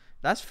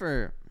that's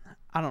for...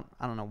 I don't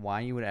know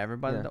why you would ever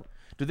buy the double...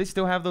 Do they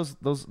still have those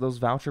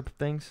voucher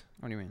things?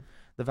 What do you mean?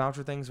 The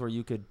voucher things where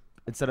you could,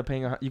 instead of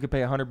paying, you could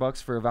pay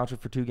 $100 for a voucher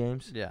for 2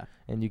 games. Yeah.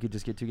 And you could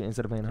just get 2 games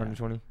instead of paying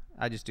 120.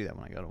 I just do that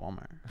when I go to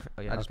Walmart.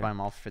 Oh, yeah, I just buy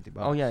them all for $50.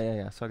 Oh,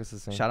 yeah. So I guess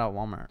it's the same. Shout out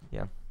Walmart.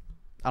 Yeah.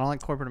 I don't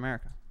like corporate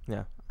America.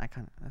 Yeah. I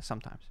kind of...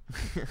 Sometimes.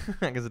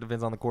 I guess it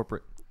depends on the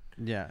corporate.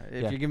 Yeah,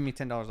 if you're giving me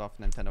 $10 off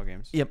Nintendo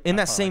games. Yep. In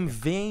that same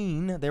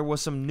vein, there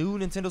was some new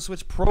Nintendo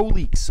Switch Pro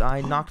leaks.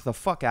 I knocked the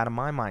fuck out of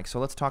my mic. So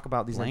let's talk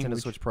about these Nintendo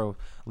Switch Pro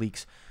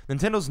leaks.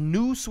 Nintendo's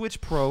new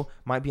Switch Pro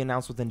might be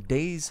announced within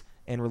days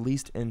and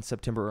released in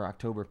September or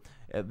October.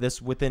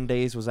 This within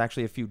days was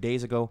actually a few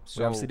days ago.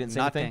 So we obviously didn't say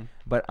anything,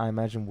 but I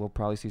imagine we'll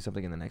probably see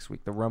something in the next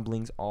week. The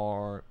rumblings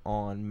are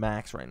on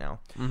max right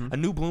now. A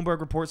new Bloomberg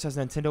report says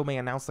Nintendo may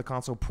announce the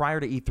console prior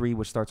to E3,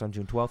 which starts on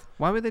June 12th.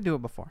 Why would they do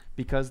it before?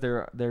 Because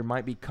there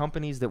might be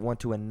companies that want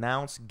to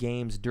announce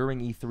games during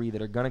E3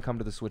 that are going to come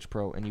to the Switch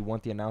Pro, and you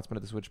want the announcement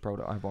of the Switch Pro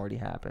to have already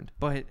happened.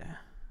 But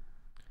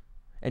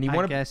and you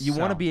want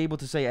to be able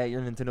to say at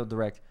your Nintendo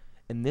Direct,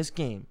 and this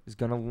game is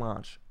going to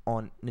launch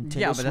on Nintendo Switch Pro.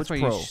 Yeah, but that's where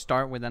you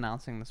start with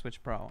announcing the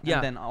Switch Pro. Yeah.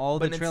 And then all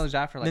the trailers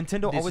after, like,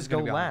 Nintendo always go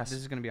last. This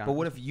is going to be on. But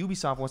what if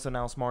Ubisoft wants to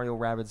announce Mario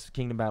Rabbids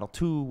Kingdom Battle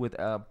 2 with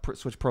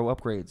Switch Pro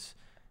upgrades?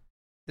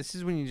 This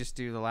is when you just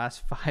do the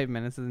last 5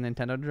 minutes of the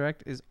Nintendo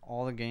Direct is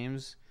all the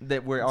games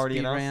that were already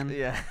announced.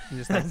 Yeah.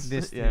 Just like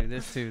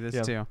this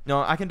too.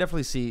 No, I can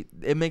definitely see.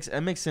 It makes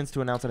sense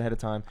to announce it ahead of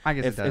time. I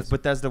guess it does. If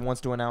Bethesda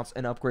wants to announce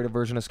an upgraded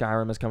version of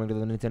Skyrim is coming to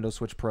the Nintendo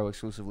Switch Pro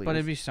exclusively. But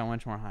it'd be so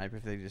much more hype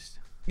if they just...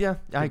 Yeah,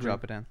 I agree.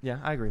 Drop it in. Yeah,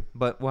 I agree.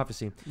 But we'll have to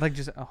see. Like,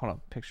 just hold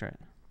up, picture it.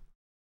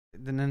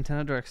 The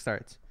Nintendo Direct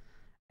starts,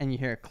 and you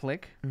hear a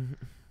click,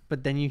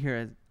 but then you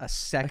hear a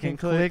second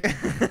click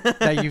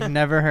that you've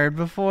never heard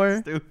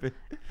before. Stupid.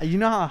 You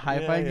know how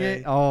hype I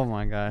get? Oh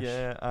my gosh.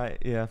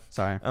 Yeah.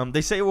 Sorry.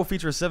 They say it will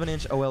feature a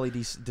 7-inch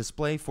OLED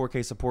display,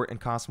 4K support, and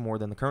cost more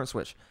than the current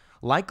Switch.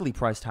 Likely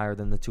priced higher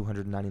than the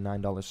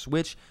 $299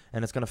 Switch,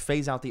 and it's going to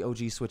phase out the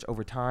OG Switch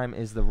over time.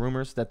 Is the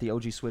rumors that the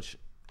OG Switch,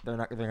 they're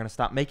going to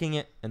stop making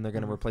it and they're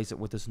going to replace it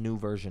with this new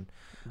version.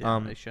 Yeah,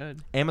 they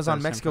should.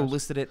 Amazon Mexico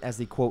listed it as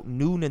the quote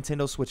new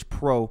Nintendo Switch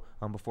Pro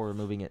before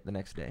removing it the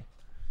next day.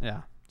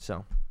 Yeah.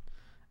 So,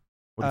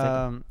 what do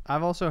you think?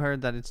 I've also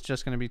heard that it's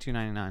just going to be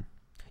 $299.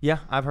 Yeah,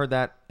 I've heard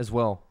that as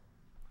well.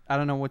 I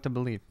don't know what to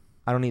believe.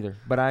 I don't either.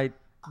 But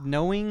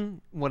knowing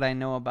what I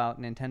know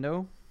about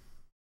Nintendo,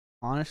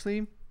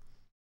 honestly,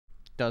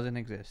 doesn't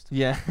exist.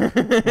 Yeah.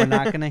 We're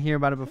not going to hear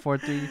about it before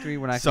 3-3.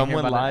 We're not going to hear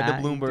about lied it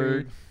to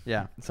Bloomberg.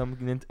 Yeah.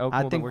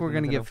 I think we're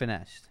going to get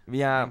finessed.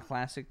 Yeah. In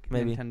classic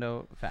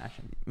Nintendo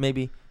fashion.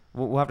 Maybe.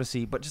 We'll have to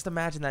see. But just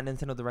imagine that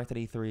Nintendo Direct at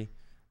E3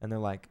 and they're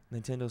like,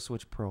 Nintendo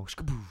Switch Pro,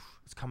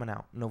 it's coming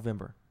out in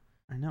November.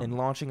 I know. And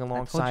launching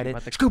alongside it,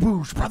 Breath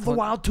of the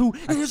Wild 2,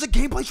 and here's a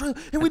gameplay trailer,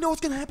 and we know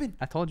what's going to happen.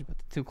 I told you about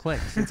the 2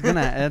 clicks.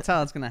 That's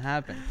how it's going to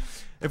happen.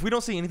 If we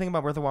don't see anything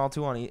about Breath of the Wild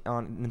 2 on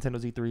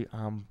Nintendo's E3,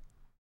 I'm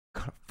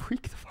going to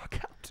freak the fuck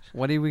out.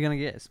 What are we going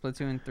to get?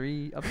 Splatoon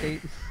 3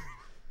 update?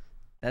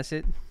 That's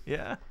it?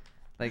 Yeah.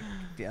 Like,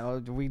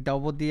 we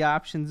doubled the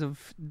options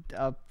of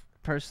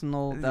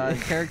personal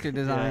character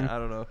design. Yeah, I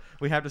don't know.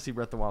 We have to see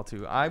Breath of the Wild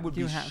 2. I would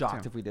be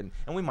shocked if we didn't.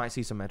 And we might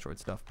see some Metroid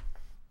stuff.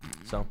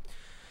 So...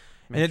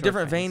 In a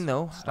different vein,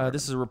 though,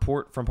 this is a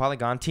report from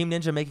Polygon. Team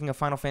Ninja making a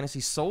Final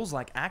Fantasy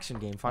Souls-like action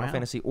game, Final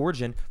Fantasy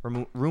Origin,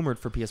 rumored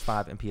for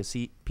PS5 and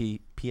PC.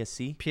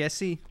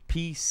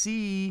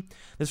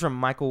 This is from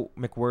Michael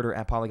McWhirter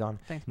at Polygon.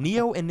 Thanks,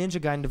 Neo and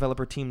Ninja Gaiden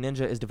developer Team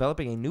Ninja is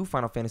developing a new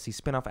Final Fantasy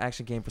spin-off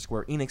action game for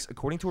Square Enix,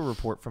 according to a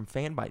report from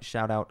Fanbyte.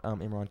 Shout out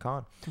Imran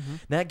Khan.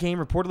 That game,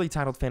 reportedly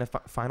titled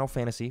Final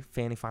Fantasy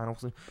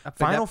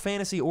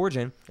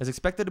Origin, is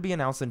expected to be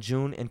announced in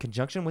June in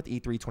conjunction with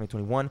E3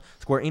 2021.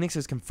 Square Enix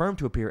is confirmed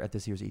to appear at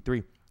this year's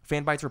E3.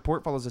 Fanbyte's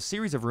report follows a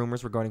series of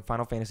rumors regarding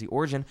Final Fantasy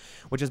Origin,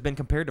 which has been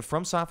compared to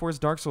From Software's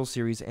Dark Souls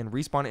series and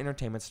Respawn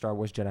Entertainment's Star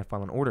Wars Jedi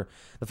Fallen Order.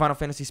 The Final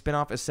Fantasy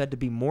spin-off is said to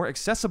be more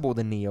accessible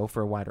than Neo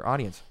for a wider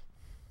audience,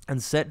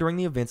 and set during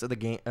the events of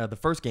the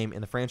first game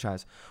in the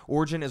franchise.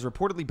 Origin is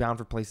reportedly bound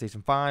for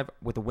PlayStation 5,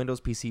 with the Windows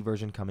PC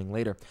version coming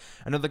later.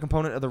 Another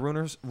component of the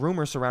rumors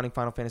surrounding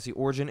Final Fantasy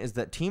Origin is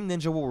that Team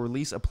Ninja will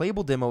release a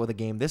playable demo of the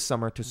game this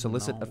summer to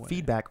solicit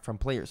feedback from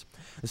players.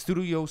 The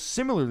studio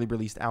similarly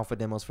released alpha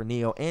demos for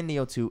Neo and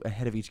Neo 2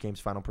 ahead of each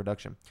game's final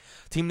production.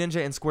 Team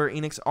Ninja and Square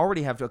Enix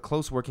already have a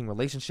close working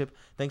relationship,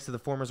 thanks to the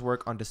former's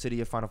work on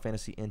Dissidia Final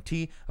Fantasy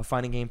NT, a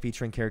fighting game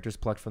featuring characters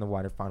plucked from the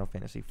wider Final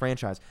Fantasy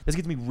franchise. This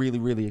gets me really,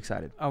 really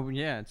excited. Oh,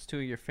 yeah, it's 2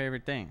 of your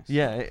favorite things.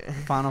 Yeah.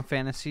 Final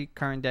Fantasy,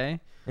 current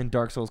day. And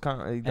Dark Souls.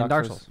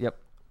 Dark Souls. Yep.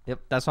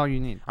 That's all you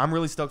need. I'm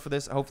really stoked for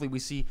this. Hopefully we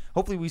see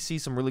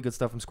some really good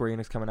stuff from Square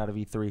Enix coming out of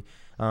E3.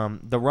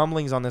 The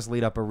rumblings on this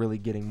lead up are really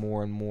getting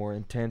more and more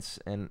intense,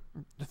 and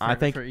I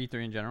think for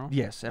E3 in general.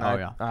 Yes, and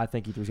I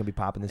think E3 is gonna be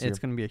popping this year. It's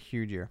gonna be a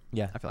huge year.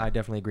 Yeah, I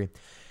definitely agree.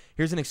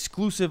 Here's an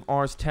exclusive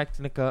Ars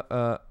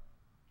Technica.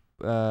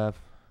 What?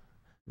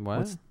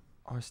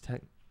 Ars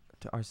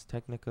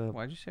Technica.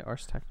 Why'd you say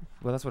Ars Technica?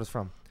 Well, that's what it's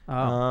from.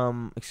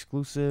 Oh.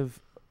 Exclusive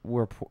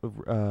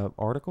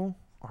article.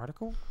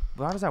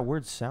 Why does that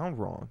word sound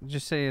wrong?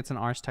 Just say it's an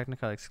Ars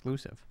Technica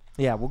exclusive.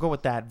 Yeah, we'll go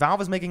with that.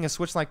 Valve is making a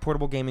Switch-like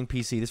portable gaming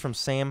PC. This is from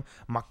Sam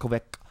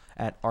Makovec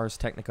at Ars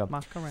Technica.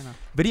 Macarena.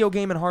 Video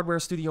game and hardware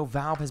studio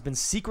Valve has been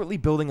secretly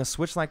building a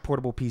Switch-like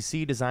portable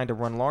PC designed to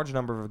run large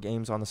number of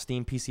games on the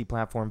Steam PC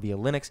platform via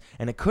Linux,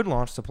 and it could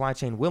launch supply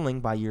chain willing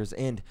by year's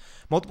end.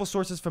 Multiple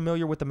sources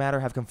familiar with the matter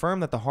have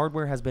confirmed that the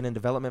hardware has been in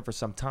development for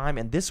some time,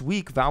 and this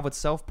week Valve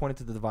itself pointed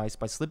to the device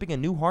by slipping a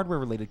new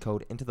hardware-related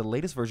code into the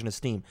latest version of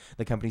Steam,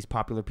 the company's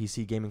popular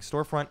PC gaming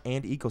storefront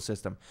and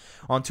ecosystem.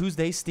 On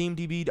Tuesday, Steam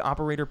DB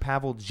operator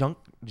Pavel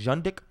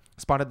Jundik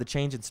spotted the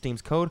change in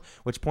Steam's code,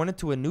 which pointed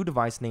to a new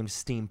device named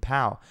Steam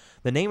Pal.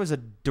 The name is a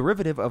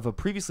derivative of a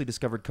previously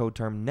discovered code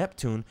term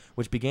Neptune,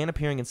 which began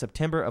appearing in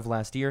September of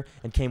last year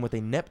and came with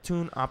a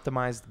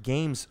Neptune-optimized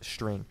games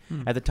string.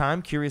 At the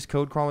time, curious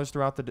code crawlers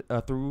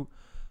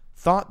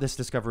thought this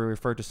discovery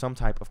referred to some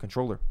type of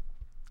controller.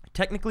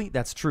 Technically,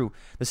 that's true.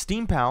 The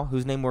Steam Pal,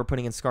 whose name we're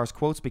putting in scarce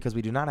quotes because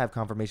we do not have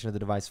confirmation of the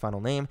device's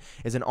final name,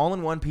 is an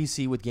all-in-one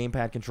PC with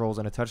gamepad controls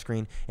and a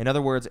touchscreen. In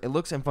other words, it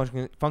looks and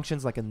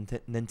functions like a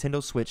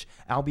Nintendo Switch,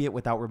 albeit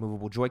without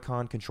removable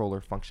Joy-Con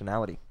controller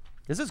functionality.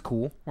 This is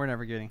cool. We're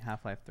never getting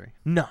Half-Life 3.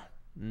 No.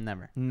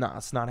 Never. No,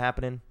 it's not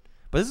happening.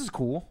 But this is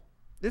cool.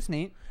 It's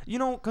neat. You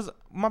know, because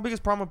my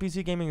biggest problem with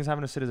PC gaming is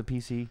having to sit as a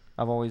PC.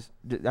 I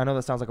know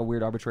that sounds like a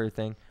weird arbitrary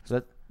thing. So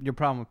that your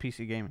problem with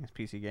PC gaming is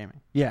PC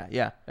gaming.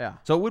 Yeah.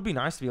 So it would be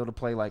nice to be able to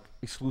play like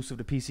exclusive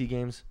to PC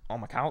games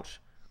on my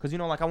couch. Because, you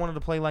know, like I wanted to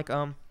play like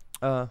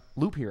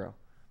Loop Hero.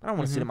 I don't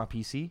want to sit at my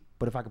PC,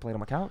 but if I could play it on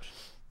my couch.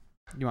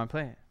 You want to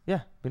play it?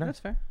 Yeah, be nice. That's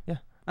fair. Yeah.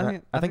 I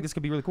think this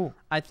could be really cool.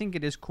 I think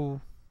it is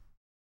cool.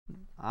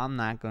 I'm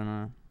not going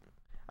to.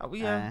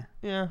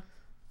 Yeah.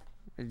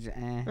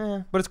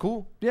 But it's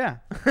cool. Yeah.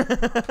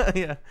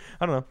 Yeah.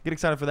 I don't know. Get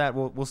excited for that.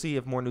 We'll see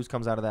if more news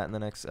comes out of that in the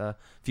next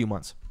few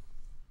months.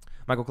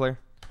 Michael Clare.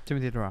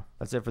 Timothy Durrell.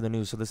 That's it for the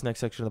news. So this next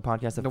section of the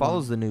podcast that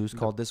follows the news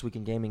called This Week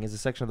in Gaming is a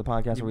section of the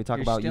podcast where we talk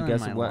about, you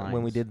guessed what,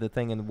 when we did the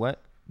thing and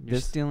what?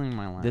 You're stealing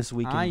my line. This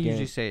Week in Gaming. I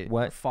usually say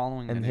what?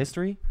 Following in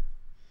history?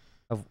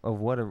 Of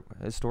what?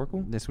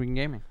 Historical? This Week in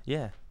Gaming.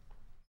 Yeah.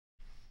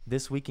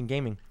 This Week in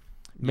Gaming.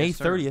 May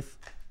 30th.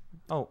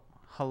 Oh.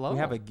 Hello. We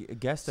have a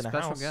guest in a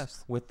Special house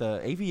guest. with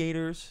the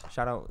Aviators.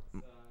 Shout out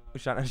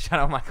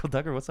Michael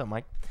Duggar. What's up,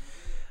 Mike?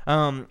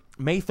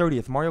 May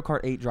 30th, Mario Kart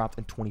 8 dropped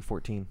in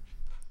 2014.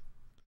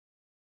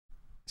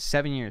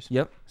 7 years.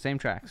 Yep. Same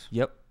tracks.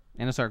 Yep.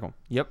 In a circle.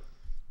 Yep.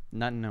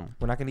 Nothing new.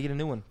 We're not going to get a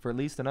new one for at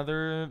least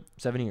another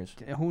 7 years.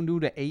 Who knew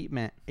the 8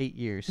 meant 8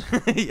 years?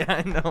 Yeah,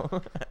 I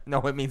know.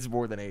 No, it means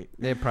more than 8.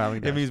 It probably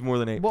does. It means more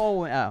than 8.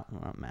 Whoa,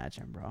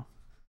 imagine, bro.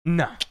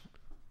 No.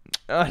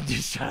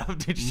 Dude, shut up.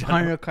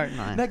 Mario Kart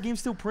 9. That game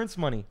still prints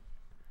money.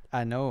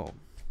 I know.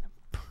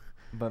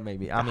 But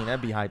maybe. I mean,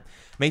 that'd be hype.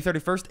 May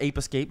 31st, Ape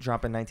Escape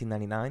dropped in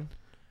 1999.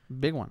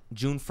 Big one.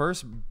 June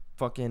 1st,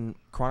 fucking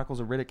Chronicles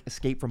of Riddick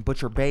Escape from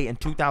Butcher Bay in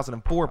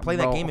 2004. Play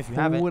that game if you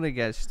haven't. Who would have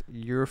guessed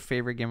your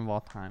favorite game of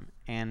all time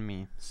and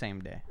me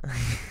same day?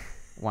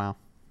 Wow.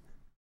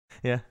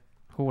 Yeah.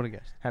 Who would have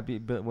guessed? Happy,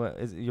 but what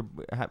is your?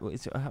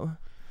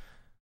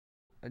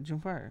 June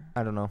 1st.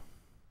 I don't know.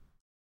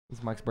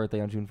 It's Mike's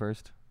birthday on June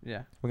 1st.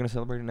 Yeah. We're gonna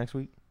celebrate it next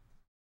week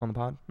on the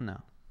pod.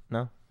 No.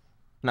 Not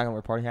gonna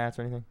wear party hats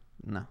or anything.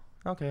 No.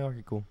 Okay,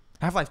 cool.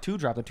 Half-Life 2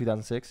 dropped in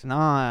 2006.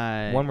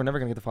 Nice. One we're never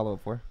gonna get the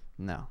follow-up for.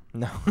 No.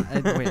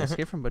 Wait,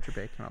 Escape from Butcher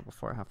Bay came out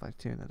before Half-Life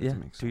 2. That doesn't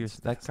make sense. 2 years.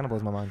 That kind of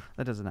blows my mind.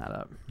 That doesn't add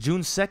up.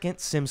 June 2nd,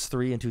 Sims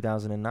 3 in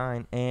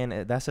 2009, and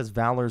that says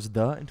Valor's in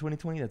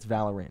 2020. That's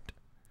Valorant.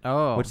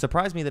 Oh. Which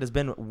surprised me that it's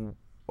been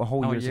a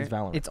whole year since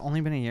Valorant. It's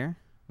only been a year?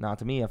 Nah,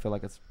 to me, I feel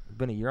like it's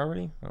been a year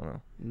already. I don't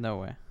know. No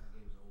way.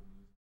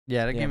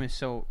 Yeah, that game is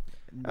so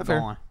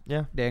gone.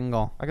 Yeah. Dang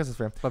gone. I guess it's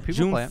fair. But people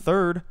June play it.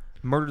 3rd,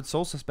 Murdered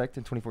Soul Suspect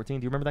in 2014.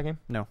 Do you remember that game?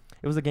 No.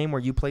 It was a game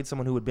where you played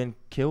someone who had been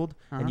killed,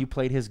 and you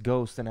played his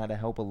ghost and had to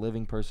help a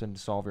living person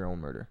solve your own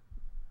murder.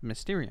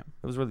 Mysterium.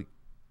 It was really...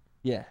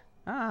 Yeah.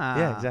 Ah.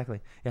 Yeah, exactly.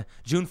 Yeah.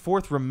 June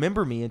 4th,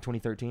 Remember Me in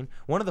 2013.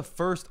 One of the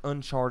first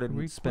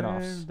Uncharted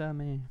spin-offs.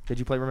 Did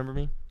you play Remember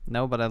Me?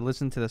 No, but I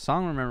listened to the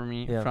song Remember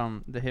Me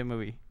from the hit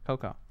movie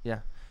Coco. Yeah.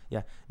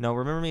 No,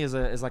 Remember Me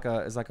is like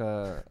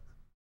a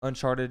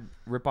Uncharted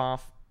ripoff.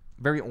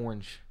 Very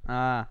orange.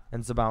 And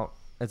it's about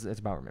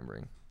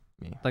remembering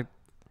me. Like,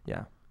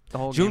 yeah. The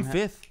whole June game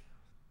 5th.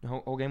 The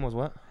whole game was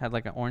what? Had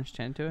like an orange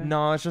tint to it?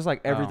 No, it's just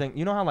like everything.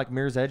 You know how like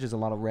Mirror's Edge is a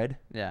lot of red?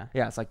 Yeah.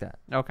 Yeah, it's like that.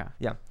 Okay.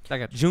 Yeah. I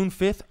got you. June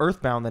 5th,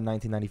 Earthbound in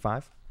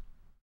 1995.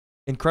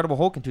 Incredible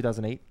Hulk in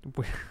 2008.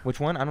 Which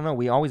one? I don't know.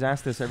 We always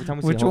ask this every time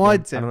we see Which Hulk one?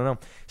 I don't know.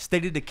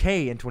 State of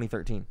Decay in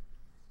 2013.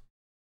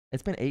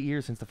 It's been 8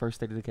 years since the first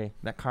State of Decay.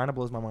 That kind of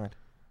blows my mind.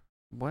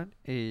 What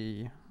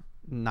a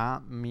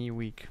not me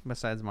week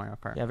besides Mario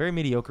Kart. Yeah, very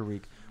mediocre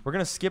week. We're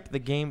going to skip the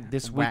game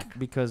this week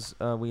because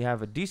we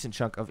have a decent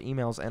chunk of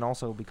emails and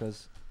also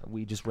because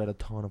we just read a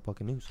ton of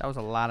fucking news. That was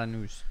a lot of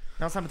news.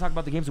 Now it's time to talk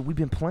about the games that we've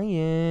been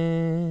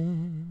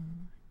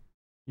playing.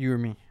 You or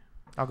me?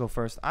 I'll go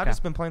first. I've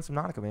just been playing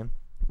Subnautica, man.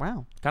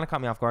 Wow. Kind of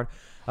caught me off guard.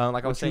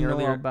 Like I was saying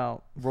earlier,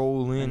 about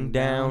rolling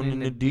down in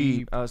the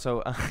deep.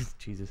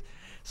 Jesus.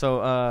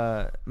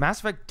 So Mass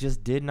Effect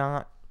just did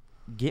not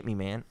get me,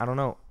 man. I don't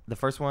know. The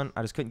first one,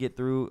 I just couldn't get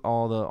through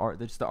all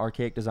just the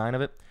archaic design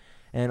of it.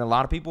 And a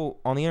lot of people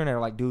on the internet are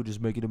like, dude,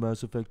 just make it a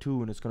Mass Effect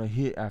 2 and it's going to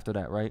hit after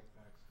that, right?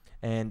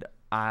 And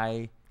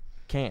I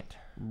can't.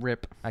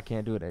 Rip. I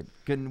can't do it.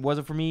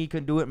 Wasn't for me.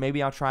 Couldn't do it.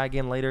 Maybe I'll try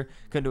again later.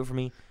 Couldn't do it for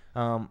me.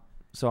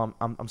 So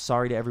I'm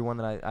sorry to everyone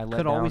that I let down.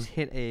 Could always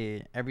hit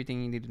a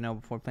everything you need to know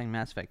before playing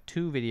Mass Effect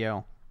 2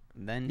 video.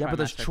 Then yeah, but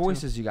there's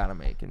choices you got to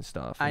make and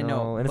stuff. I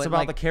know. And it's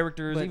about the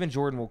characters. Even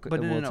Jordan will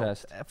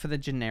test. For the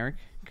generic,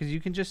 because you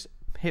can just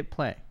hit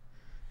play.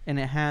 And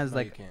it has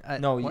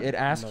it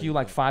asks you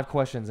like 5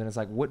 questions, and it's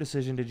like, what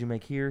decision did you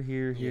make here, and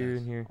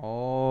here?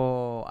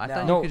 Oh, I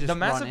thought you could just the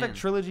Mass Effect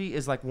trilogy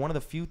is like one of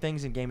the few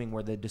things in gaming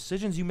where the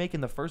decisions you make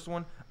in the first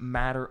one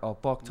matter a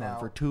fuck ton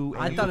for 2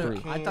 and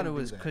 3. I thought it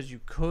was because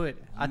you could.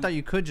 I thought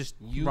you could just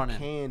run it. You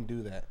can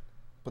do that,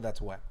 but that's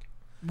whack.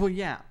 Well,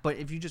 yeah, but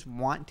if you just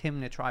want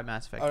him to try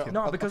Mass Effect 2.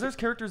 No, because there's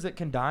characters that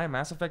can die in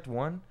Mass Effect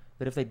 1,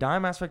 that if they die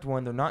in Mass Effect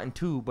 1, they're not in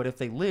 2, but if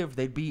they live,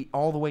 they'd be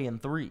all the way in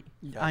 3.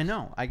 I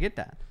know. I get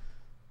that.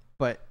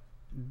 But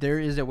there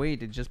is a way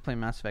to just play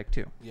Mass Effect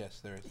 2.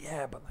 Yes, there is.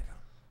 Yeah,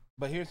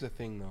 but here's the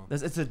thing, though.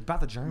 It's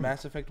about the journey.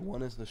 Mass Effect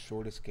 1 is the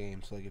shortest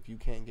game, so like if you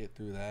can't get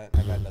through that,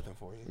 I got nothing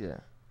for you. Yeah.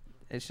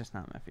 It's just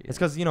not meant for you. It's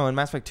because, in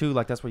Mass Effect 2,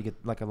 like that's where you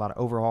get like a lot of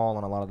overhaul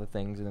on a lot of the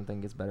things, and then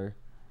thing gets better.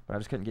 But I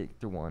just couldn't get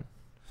through 1.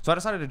 So I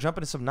decided to jump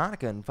into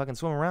Subnautica and fucking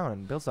swim around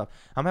and build stuff.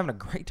 I'm having a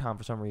great time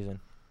for some reason.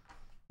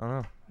 I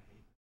don't know.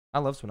 I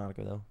love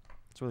Subnautica, though.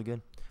 It's really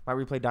good. Might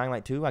replay Dying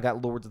Light 2. I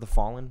got Lords of the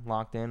Fallen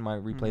locked in.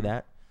 Might replay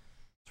that.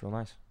 It's real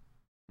nice.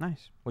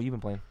 Nice. What you been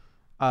playing?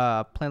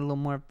 Playing a little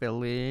more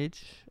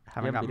Village.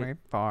 Haven't got very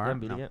far. You haven't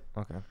beat it yet?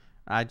 Okay.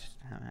 I just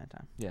haven't had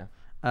time. Yeah.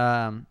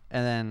 And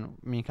then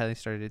me and Kylie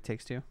started It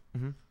Takes Two.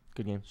 Mm-hmm.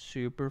 Good game.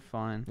 Super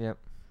fun. Yep.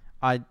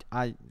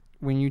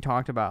 When you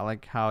talked about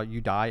like how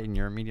you die and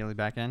you're immediately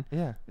back in.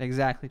 Yeah.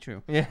 Exactly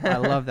true. Yeah. I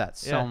love that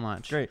so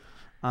much. Great.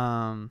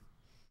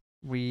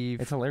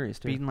 It's hilarious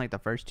too. Beaten like the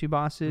first 2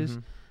 bosses.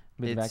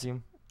 Mm-hmm. The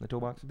vacuum, the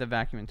toolbox. The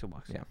vacuum and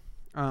toolbox. Yeah.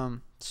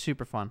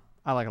 Super fun.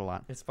 I like it a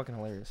lot. It's fucking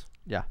hilarious.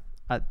 Yeah.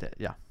 I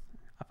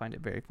find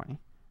it very funny.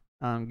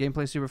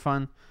 Gameplay super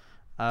fun.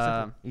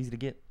 Simple, easy to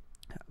get.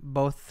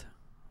 Both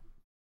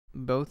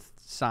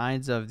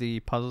sides of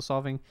the puzzle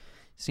solving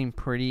seem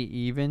pretty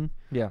even.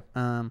 Yeah.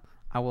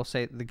 I will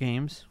say the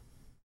games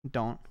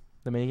don't.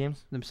 The mini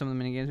games? Some of the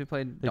mini games we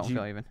played don't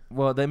feel even.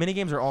 Well, the mini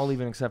games are all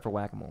even except for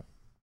Whack-A-Mole.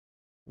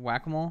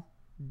 Whack-A-Mole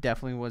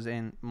definitely was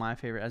in my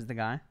favorite as the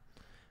guy.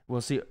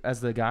 We'll see.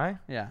 As the guy?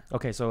 Yeah.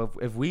 Okay, so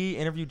if we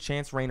interviewed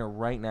Chance Rayner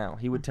right now,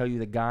 he would tell you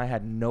the guy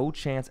had no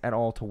chance at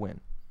all to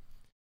win.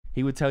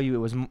 He would tell you it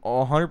was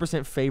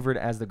 100% favored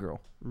as the girl.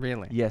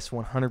 Really? Yes,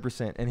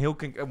 100%.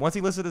 And once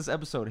he listens to this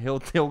episode, he'll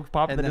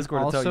pop in the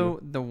Discord and tell you. Also,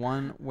 the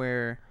one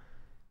where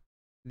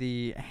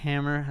the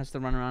hammer has to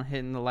run around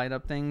hitting the light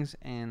up things,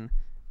 and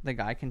the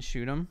guy can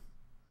shoot him.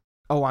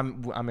 Oh,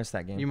 I missed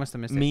that game. You must have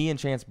missed it. Me and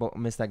Chance both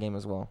missed that game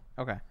as well.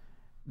 Okay.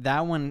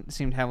 That one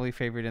seemed heavily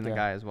favored in the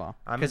guy as well.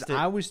 Because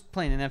I was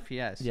playing an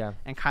FPS. Yeah.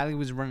 And Kylie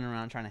was running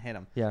around trying to hit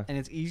him. Yeah. And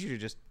it's easier to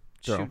just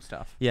shoot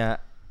stuff. Yeah.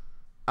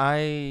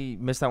 I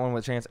missed that one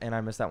with Chance, and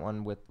I missed that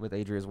one with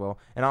Adri as well.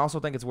 And I also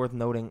think it's worth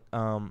noting,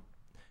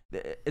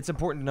 it's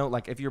important to note,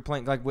 like, if you're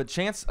playing, like, with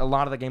Chance, a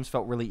lot of the games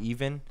felt really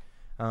even,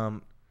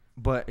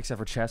 but except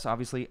for chess,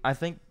 obviously. I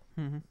think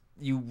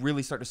you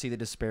really start to see the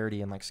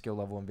disparity in, like, skill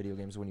level in video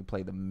games when you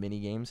play the mini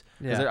games.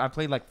 Because I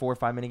played, like, 4 or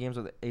 5 mini games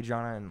with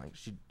Adriana, and, like,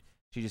 she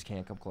just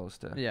can't come close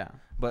to. Yeah.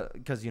 But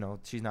because,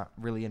 she's not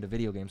really into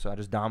video games, so I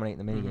just dominate in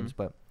the mini games.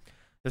 But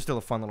there's still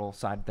a fun little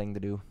side thing to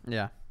do.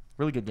 Yeah.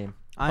 Really good game.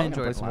 I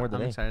enjoyed it a lot.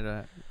 I'm excited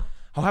to.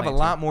 I'll have a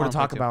lot more to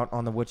talk about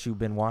on the What You've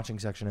Been Watching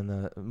section in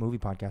the movie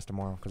podcast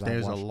tomorrow, because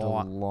I've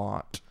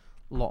watched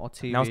a lot of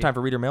TV. Now it's time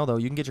for reader mail, though.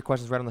 You can get your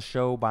questions right on the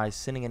show by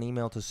sending an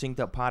email to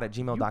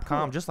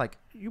synceduppod@gmail.com. Just like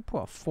you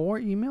put 4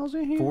 emails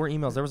in here. 4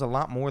 emails. There was a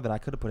lot more that I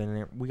could have put in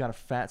there. We got a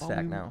fat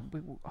stack now.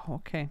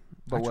 Okay,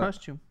 but I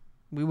trust you.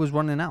 We was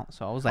running out,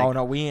 so I was like, "Oh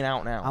no, we ain't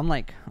out now." I'm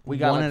like, we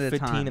got like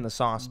 15 in the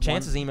sauce.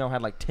 Chance's email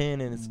had like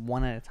 10, and it's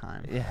one at a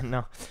time. Yeah,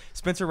 no.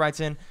 Spencer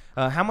writes in,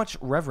 how much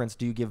reverence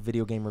do you give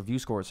video game review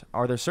scores?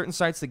 Are there certain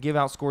sites that give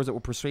out scores that will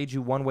persuade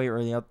you one way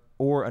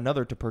or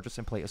another to purchase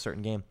and play a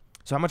certain game?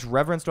 So how much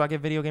reverence do I give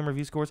video game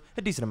review scores?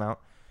 A decent amount.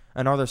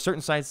 And are there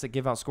certain sites that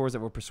give out scores that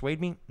will persuade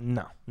me?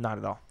 No, not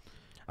at all.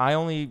 I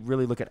only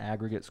really look at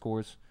aggregate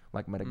scores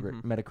like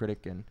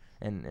Metacritic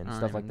and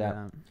stuff like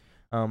that.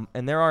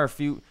 And there are a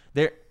few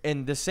there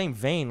in the same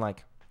vein.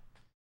 Like,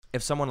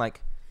 if someone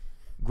like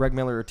Greg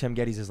Miller or Tim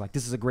Geddes is like,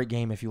 "This is a great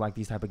game. If you like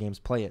these type of games,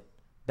 play it."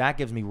 That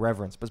gives me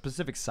reverence. But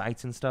specific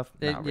sites and stuff,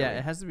 not really. Yeah,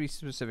 it has to be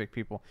specific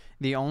people.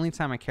 The only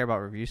time I care about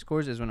review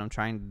scores is when I'm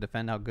trying to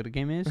defend how good a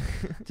game is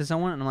to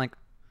someone, and I'm like,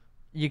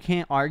 you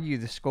can't argue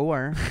the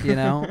score.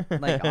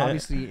 Like,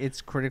 obviously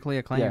it's critically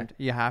acclaimed.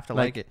 Yeah. You have to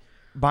like it.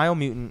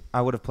 Biomutant,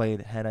 I would have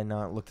played had I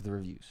not looked at the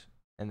reviews.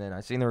 And then I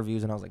seen the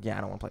reviews and I was like, yeah,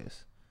 I don't want to play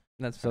this.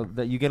 That's so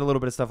that you get a little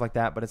bit of stuff like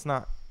that, but it's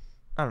not.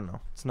 I don't know.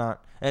 It's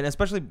not, and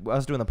especially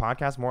us doing the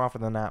podcast, more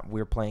often than not,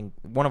 we're playing.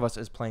 One of us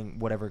is playing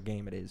whatever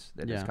game it is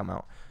that has come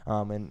out,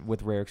 and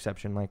with rare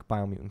exception like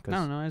Biomutant.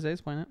 No,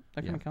 Isaiah's playing it.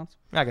 That kind of counts.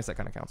 I guess that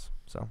kind of counts.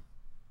 So,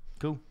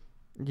 cool.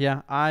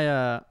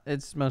 Yeah,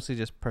 it's mostly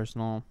just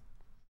personal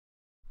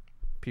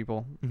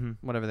people,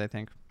 whatever they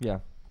think. Yeah.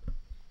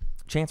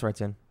 Chance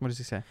writes in. What does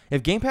he say?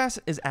 If Game Pass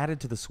is added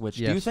to the Switch,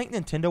 Yes. do you think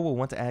Nintendo will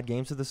want to add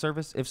games to the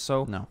service? If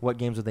so, No. what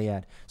games would they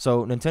add?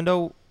 So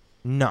Nintendo,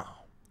 no.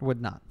 Would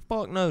not.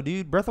 Fuck no,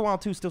 dude. Breath of the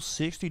Wild 2 is still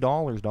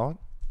 $60, dog.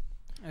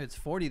 It's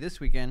 $40 this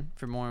weekend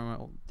for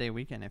Memorial Day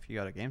weekend if you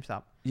go to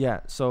GameStop. Yeah,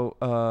 so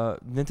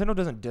Nintendo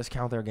doesn't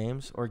discount their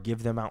games or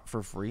give them out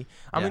for free.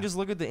 I mean, just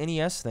look at the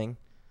NES thing.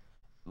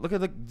 Look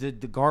at the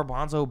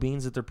garbanzo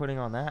beans that they're putting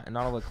on that and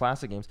not all the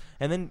classic games.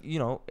 And then, you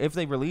know, if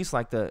they release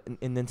like the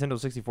in Nintendo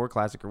 64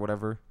 Classic or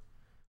whatever,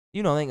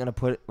 you know, they ain't going to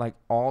put like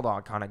all the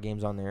iconic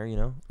games on there, you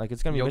know? Like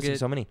it's going to be missing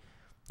so many.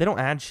 They don't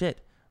add shit.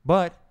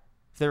 But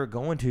if they were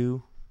going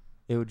to,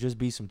 it would just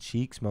be some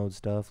Cheeks mode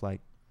stuff.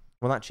 Like,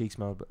 well, not Cheeks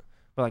mode, but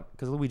like,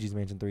 because Luigi's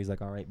Mansion 3 is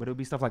like, all right. But it would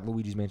be stuff like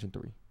Luigi's Mansion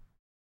 3.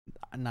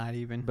 Not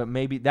even. But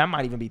maybe that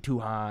might even be too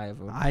high.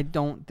 I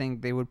don't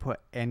think they would put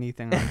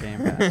anything on Game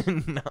Pass.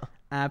 No.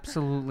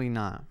 Absolutely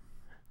not.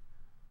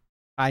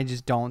 I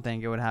just don't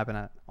think it would happen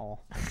at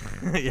all.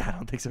 Yeah, I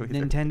don't think so either.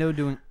 Nintendo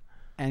doing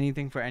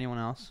anything for anyone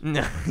else?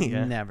 No,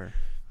 yeah. Never.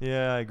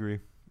 Yeah, I agree.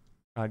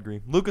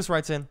 Lucas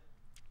writes in,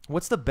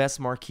 what's the best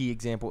marquee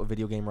example of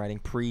video game writing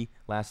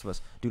pre-Last of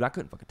Us? Dude, I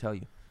couldn't fucking tell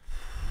you.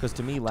 Because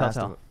to me, Last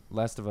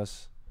of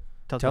Us...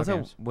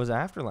 Telltale was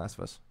after Last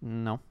of Us.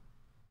 No.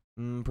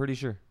 I'm pretty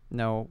sure.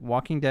 No.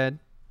 Walking Dead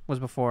was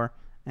before,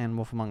 and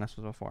Wolf Among Us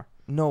was before.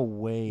 No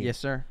way. Yes,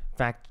 sir.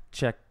 Fact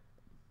check.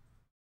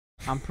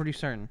 I'm pretty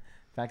certain.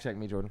 Fact check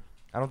me, Jordan.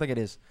 I don't think it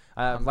is.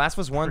 Last of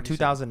Us 1,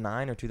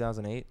 2009 or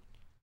 2008?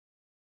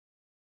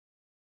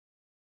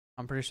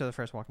 I'm pretty sure the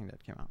first Walking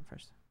Dead came out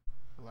first.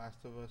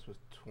 Last of Us was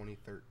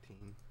 2013.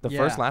 The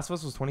first Last of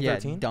Us was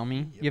 2013? Yeah,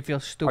 dummy. Yep. You feel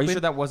stupid? Are you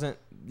sure that wasn't...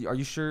 Are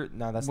you sure?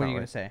 No, that's what not are you right.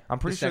 going to say? I'm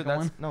pretty The sure second that's...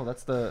 one? No,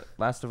 that's the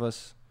Last of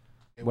Us...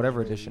 It whatever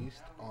was edition.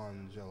 Released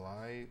on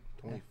July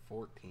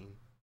 2014.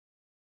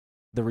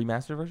 The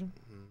remastered version?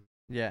 Mm-hmm.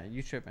 Yeah,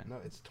 you tripping. No,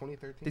 it's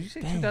 2013. Did you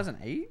say Damn.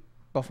 2008?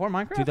 Before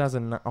Minecraft?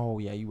 2009. Oh,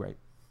 yeah, you're right.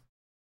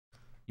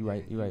 You're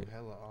right.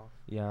 Hella off.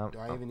 Yeah. Do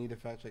I even need to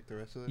fact check the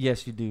rest of this?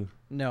 Yes, you do.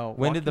 No.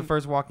 When did the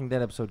first Walking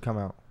Dead episode come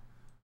out?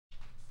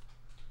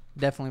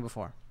 Definitely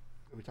before.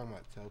 Are we talking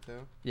about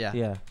Telltale? Yeah.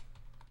 Yeah.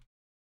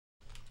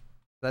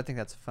 I think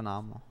that's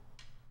phenomenal.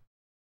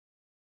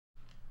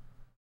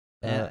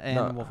 And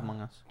no. Wolf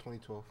Among Us.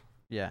 2012.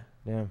 Yeah.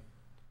 Yeah.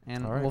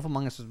 And All right. Wolf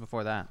Among Us was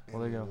before that.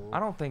 Well, there you go. I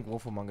don't think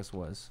Wolf Among Us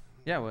was.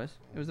 Yeah, it was.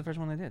 It was the first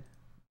one they did.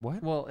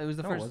 What? Well, it was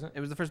the No, first. wasn't. It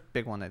was the first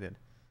big one they did.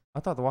 I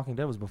thought The Walking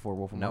Dead was before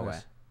Wolf Among No Us.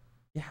 way.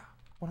 Yeah,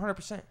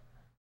 100%.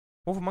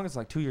 Wolf Among Us is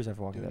like 2 years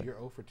after Walking Dude, Dead. you're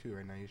 0 for 2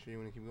 right now. You sure you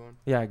want to keep going?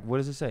 Yeah, what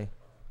does it say?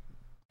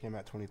 Came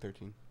out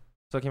 2013.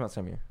 So it came out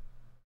same year.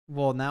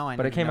 Well, now I.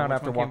 But it came out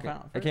after Walking.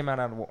 Walking. It came out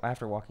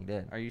after Walking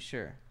Dead. Are you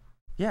sure?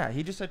 Yeah,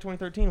 he just said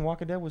 2013.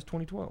 Walking Dead was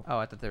 2012. Oh,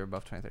 I thought they were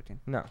both 2013.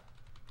 No.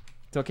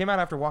 So it came out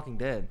after Walking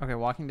Dead. Okay,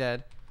 Walking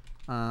Dead.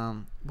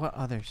 What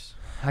others?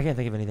 I can't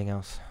think of anything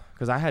else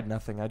because I had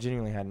nothing. I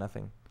genuinely had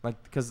nothing.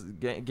 Like because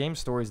game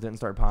stories didn't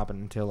start popping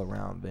until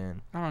around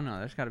then. I don't know.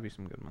 There's got to be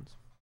some good ones.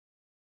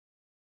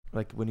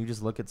 Like when you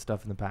just look at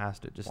stuff in the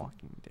past, it just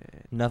Walking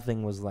Dead.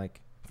 nothing was like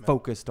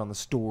focused on the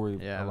story.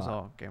 Yeah, a it was lot.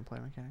 all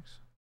gameplay mechanics.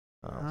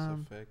 Mass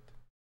Effect.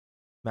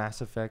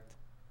 Mass Effect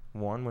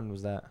 1. When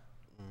was that?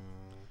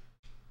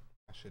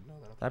 I should know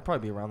that. That'd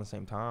probably be around the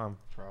same time.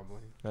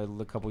 Probably.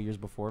 A couple years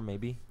before,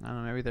 maybe. I don't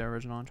know. Maybe the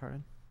original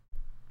Uncharted.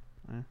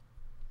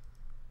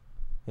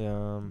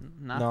 Yeah.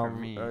 Not no, for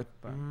me. But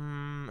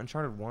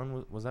Uncharted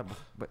 1 was that?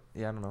 But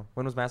yeah, I don't know.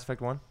 When was Mass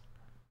Effect 1?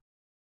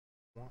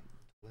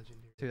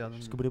 Legendary.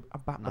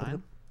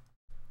 2009.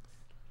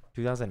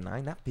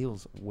 2009. That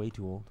feels way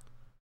too old.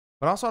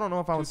 But also, I don't know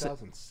if I would say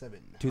 2007.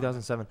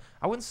 2007.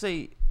 I wouldn't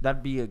say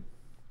that'd be a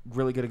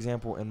really good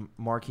example in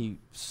marquee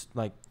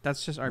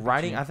that's just RPG.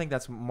 writing. I think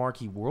that's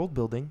marquee world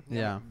building.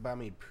 Yeah. But I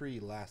mean,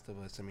 pre-Last of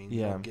Us. I mean,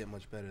 Yeah. you don't get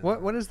much better.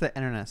 What does the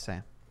internet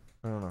say?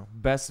 I don't know.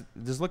 Best.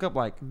 Just look up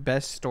like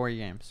Best story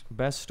games.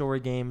 best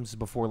story games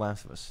before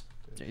Last of Us.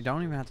 You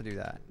don't even have to do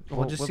that.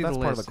 Well, We'll just see that's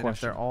the part of list. the And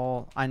if they're question.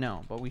 all, I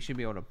know, but we should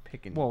be able to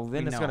pick and. Well,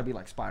 then we it's know. gonna be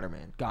like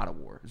Spider-Man, God of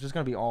War. It's just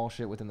gonna be all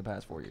shit within the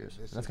past 4 years.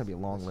 That's gonna be a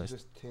long list.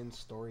 Just 10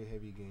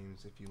 story-heavy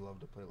games if you love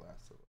to play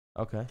Last of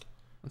Us. Okay.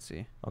 Let's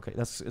see. Okay.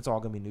 It's all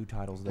gonna be new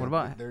titles. Then. What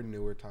about They're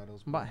newer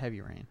titles. what about Heavy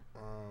Rain?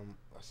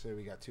 I say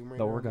we got Tomb the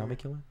Raider. on Origami there.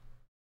 Killer?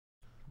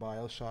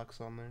 BioShock's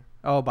on there.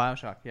 Oh,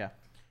 BioShock. Yeah,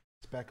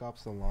 Spec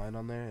Ops: The Line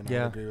on there, and I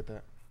Yeah. agree with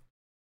that.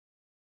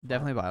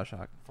 definitely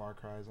BioShock. Far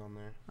Cry's on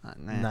there.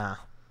 Nah.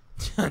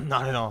 Nah.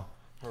 Not at all.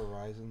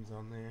 Horizon's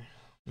on there,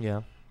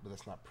 Yeah. but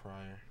that's not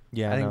prior.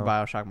 Yeah. I think no.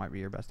 BioShock might be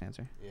your best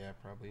answer. Yeah,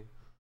 probably.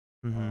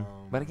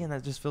 But again,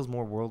 that just feels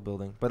more world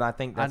building. But I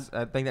think I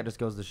think that just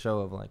goes to show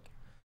of like,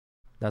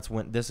 that's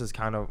when this is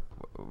kind of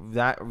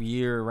that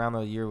year around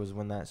the year was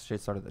when that shit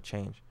started to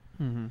change.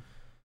 Mm-hmm.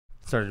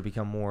 It started to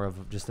become more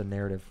of just a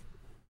narrative.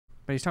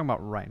 But he's talking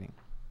about writing.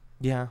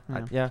 Yeah.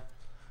 Yeah.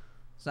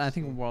 So I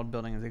think world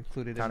building is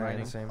included in Kind of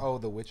writing. the same. Oh,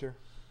 The Witcher.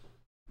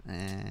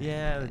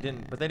 Yeah, they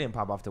didn't, but they didn't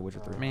pop off The Witcher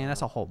 3. Man,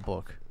 that's a whole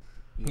book.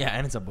 Yeah,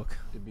 and it's a book.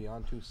 Did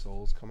Beyond Two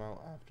Souls come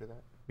out after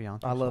that?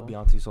 I love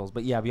Beyond Two Souls.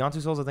 But yeah, Beyond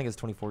Two Souls I think is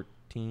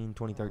 2014,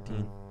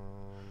 2013.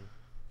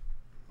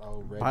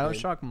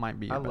 BioShock might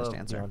be your best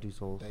answer. Beyond Two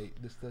Souls.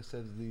 This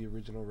says the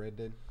original Red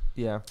Dead.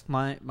 Yeah.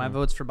 My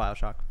vote's for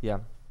BioShock. Yeah.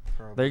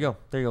 Probably.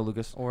 There you go,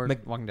 Lucas. Or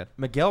Walking Dead.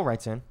 Miguel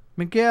writes in.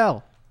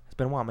 Miguel. It's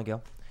been a while,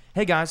 Miguel.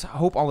 Hey guys,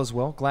 hope all is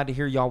well. Glad to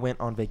hear y'all went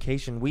on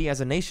vacation. We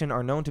as a nation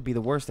are known to be the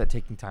worst at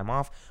taking time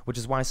off, which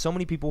is why so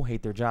many people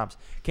hate their jobs.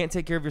 Can't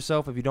take care of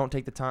yourself if you don't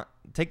take the time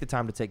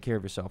to take care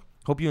of yourself.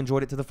 Hope you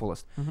enjoyed it to the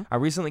fullest. I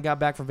recently got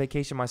back from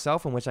vacation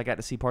myself, in which I got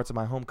to see parts of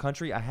my home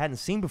country I hadn't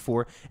seen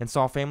before and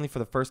saw family for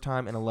the first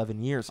time in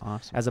 11 years.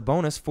 Awesome. As a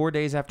bonus, 4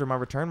 days after my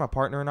return, my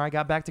partner and I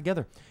got back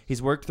together.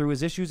 He's worked through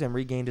his issues and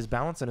regained his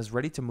balance and is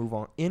ready to move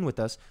on in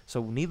with us.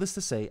 So needless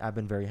to say, I've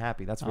been very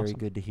happy. That's very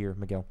good to hear,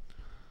 Miguel.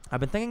 I've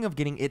been thinking of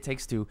getting It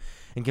Takes Two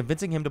and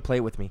convincing him to play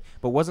with me,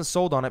 but wasn't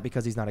sold on it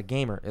because he's not a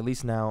gamer, at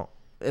least not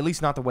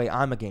the way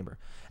I'm a gamer.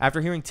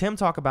 After hearing Tim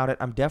talk about it,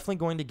 I'm definitely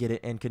going to get it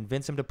and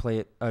convince him to play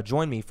it,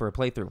 join me for a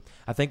playthrough.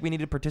 I think we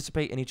need to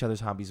participate in each other's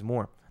hobbies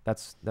more.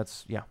 That's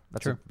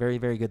True. a very,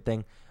 very good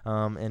thing.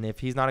 And if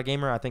he's not a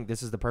gamer, I think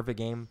this is the perfect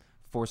game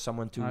for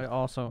someone to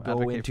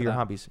go into your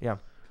hobbies. Yeah.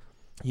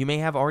 You may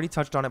have already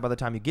touched on it by the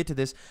time you get to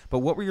this, but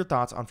what were your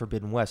thoughts on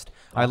Forbidden West?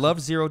 Awesome. I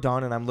love Zero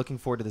Dawn, and I'm looking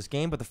forward to this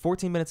game, but the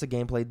 14 minutes of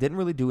gameplay didn't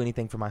really do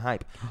anything for my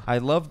hype. I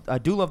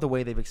do love the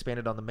way they've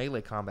expanded on the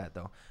melee combat,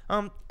 though.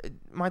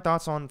 My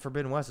thoughts on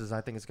Forbidden West is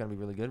I think it's going to be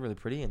really good, really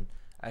pretty, and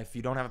if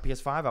you don't have a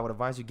PS5, I would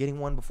advise you getting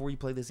one before you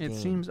play this game. It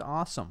seems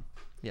awesome.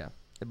 Yeah,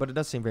 but it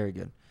does seem very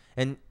good.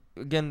 And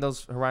again,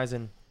 those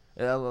Horizon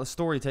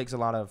story takes a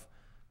lot of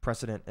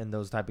precedent in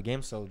those type of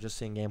games, so just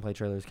seeing gameplay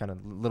trailers is kind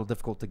of a little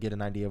difficult to get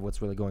an idea of what's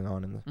really going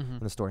on in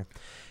the story.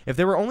 If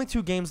there were only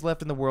 2 games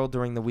left in the world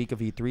during the week of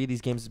E3,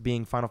 these games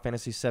being Final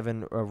Fantasy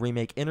VII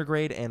Remake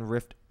Intergrade and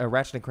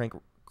Ratchet and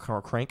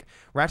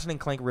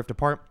Clank Rift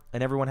Apart,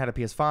 and everyone had a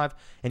PS5,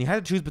 and you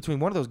had to choose between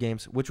one of those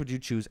games, which would you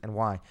choose and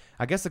why?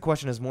 I guess the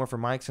question is more for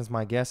Mike, since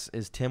my guess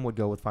is Tim would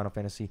go with Final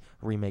Fantasy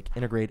Remake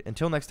Intergrade.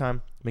 Until next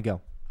time,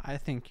 Miguel. I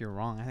think you're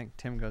wrong. I think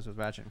Tim goes with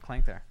Ratchet and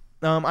Clank there.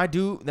 I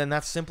do. Then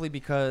that's simply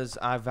because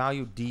I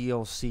value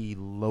DLC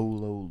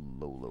low.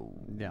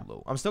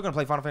 I'm still gonna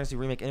play Final Fantasy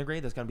Remake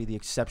Intergrade. That's gonna be the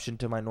exception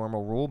to my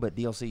normal rule, but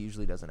DLC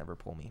usually doesn't ever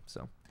pull me.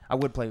 So I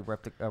would play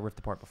Rift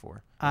Apart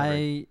before.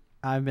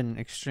 I've been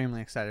extremely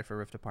excited for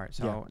Rift Apart,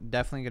 so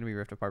definitely gonna be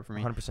Rift Apart for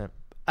me. 100%.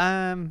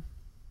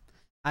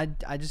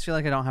 I just feel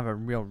like I don't have a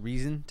real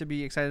reason to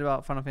be excited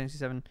about Final Fantasy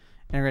VII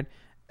Intergrade,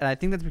 and I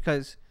think that's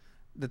because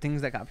the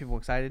things that got people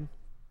excited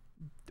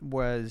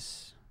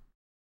was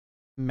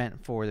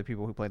meant for the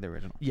people who played the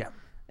original. Yeah.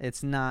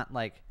 It's not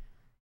like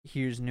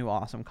here's new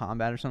awesome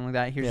combat or something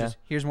like that.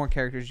 Here's more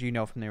characters you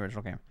know from the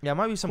original game. Yeah, it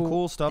might be some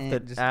cool stuff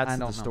that adds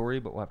to the story,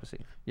 but we'll have to see.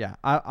 Yeah.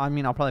 I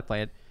mean, I'll probably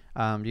play it.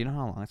 Do you know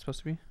how long it's supposed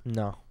to be?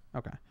 No.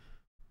 Okay.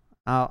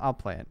 I'll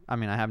play it. I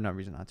mean, I have no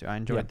reason not to. I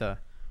enjoyed the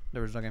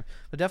original game.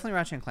 But definitely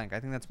Ratchet and Clank. I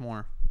think that's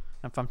more,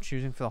 if I'm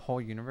choosing for the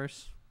whole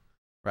universe,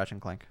 Ratchet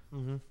and Clank.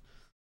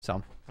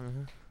 So,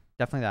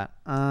 definitely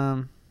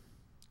that.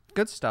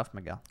 Good stuff,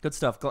 Miguel. Good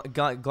stuff.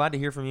 Glad to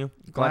hear from you.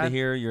 Glad to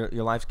hear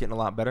your life's getting a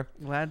lot better.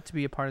 Glad to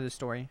be a part of the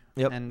story.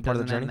 Yep, and part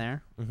of the journey.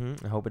 End there.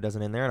 I hope it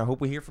doesn't end there, and I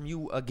hope we hear from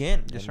you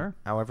again. Yes, sir.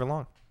 However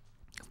long.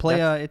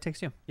 Play It Takes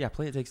Two. Yeah,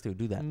 play It Takes Two.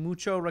 Do that.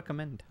 Mucho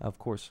recommend. Of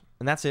course.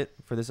 And that's it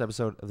for this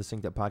episode of the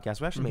Synced Up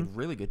Podcast. We actually made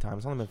really good time.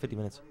 It's only been 50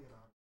 minutes.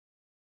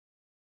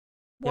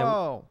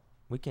 Whoa.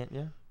 We can't,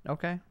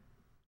 Okay.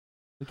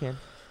 We can.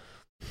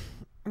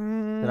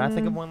 Did I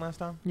think of one last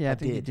time? Yeah, I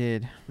think you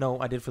did. No,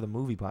 I did for the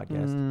movie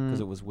podcast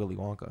because it was Willy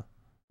Wonka.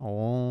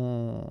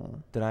 Oh.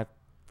 Did I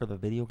for the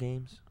video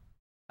games?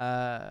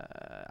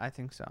 I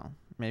think so.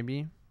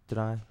 Maybe. Did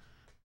I?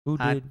 Who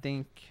did? I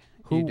think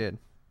you did.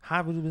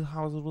 How was it? You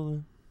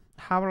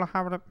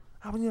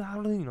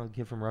know, the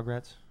kid from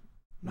Rugrats.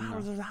 No.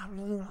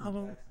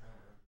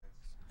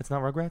 It's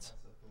not Rugrats.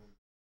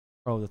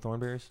 Oh, the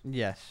Thornberrys.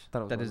 Yes,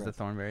 that is the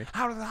Thornberrys.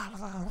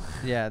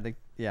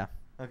 Yeah.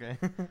 Okay.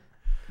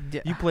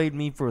 You played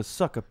me for a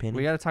sucker, Penny.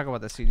 We got to talk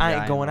about the CGI. I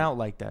ain't going out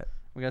like that.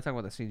 We got to talk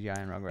about the CGI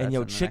in Rugrats. And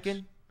your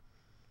chicken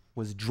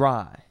was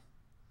dry.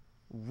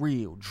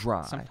 Real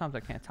dry. Sometimes I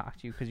can't talk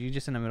to you because you're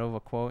just in the middle of a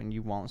quote and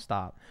you won't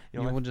stop.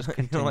 You will just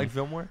continue. You don't like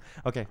Fillmore?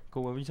 Okay,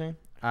 cool. What were you saying?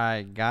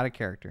 I got a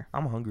character.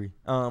 I'm hungry.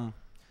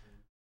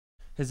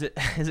 Is it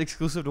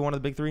exclusive to one of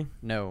the big 3?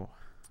 No.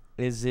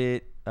 Is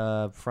it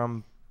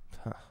from...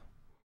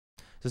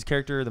 is this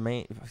character the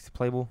main...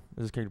 playable?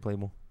 Is this character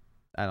playable?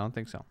 I don't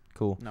think so.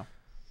 Cool. No.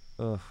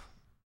 Ugh.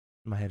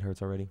 My head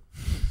hurts already.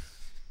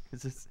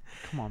 Is this...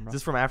 Come on, bro. Is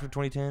this from after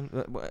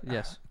 2010?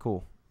 Yes.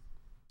 Cool.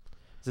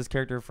 Is this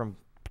character from...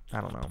 I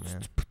don't know,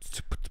 man.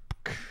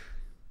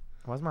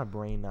 Why is my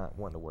brain not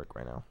wanting to work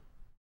right now?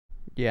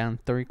 Yeah,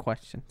 and 3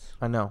 questions.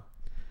 I know.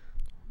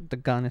 The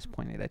gun is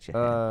pointed at your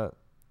head.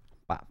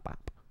 Bop,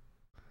 bop.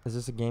 Is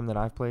this a game that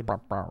I've played?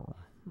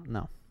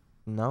 No.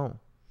 No.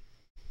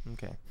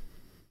 Okay.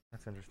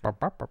 That's interesting.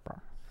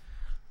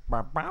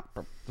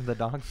 The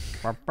dog.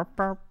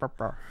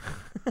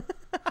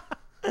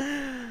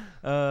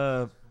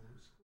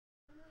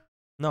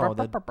 No,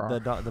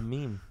 the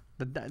meme.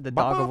 The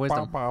dog of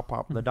wisdom.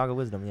 The dog of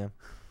wisdom. Yeah.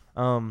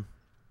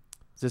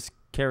 Is this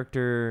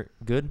character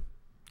good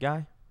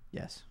guy?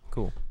 Yes.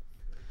 Cool.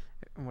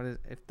 What is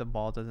if the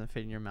ball doesn't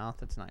fit in your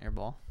mouth? It's not your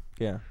ball.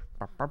 Yeah.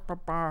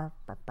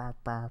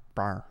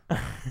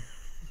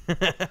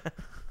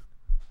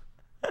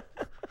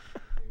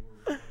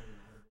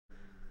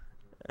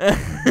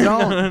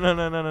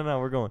 No.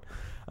 We're going.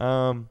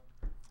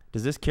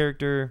 Does this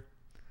character?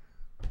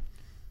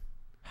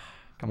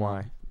 Come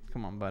on,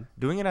 bud.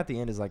 Doing it at the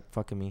end is like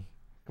fucking me.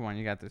 Come on,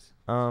 you got this.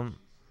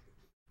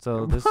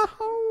 So this,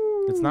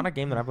 it's not a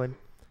game that I played.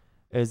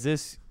 Is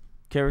this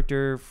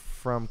character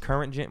from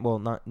current gen? Well,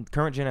 not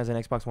current gen as an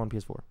Xbox One,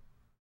 PS4.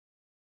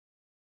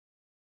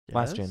 Yes.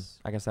 Last gen.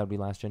 I guess that would be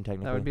last gen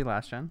technically. That would be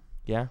last gen.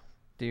 Yeah.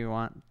 Do you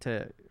want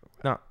to?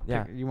 No.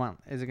 Yeah. You want?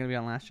 Is it gonna be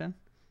on last gen?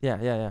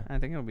 Yeah. I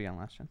think it'll be on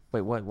last gen.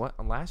 Wait, what? What?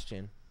 On last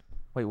gen?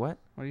 Wait, what?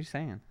 What are you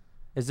saying?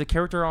 Is the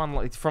character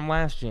on from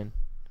last gen?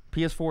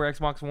 PS4,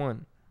 Xbox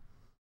One.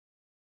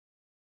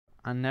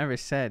 I never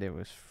said it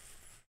was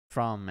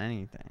from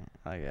anything.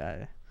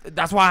 Like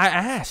that's why I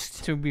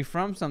asked. To be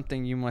from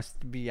something, you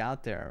must be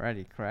out there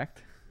already,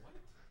 correct?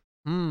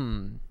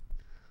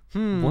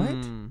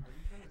 What?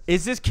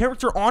 Is this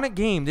character on a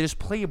game that is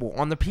playable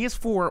on the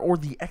PS4 or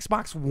the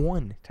Xbox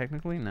One?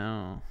 Technically,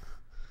 no.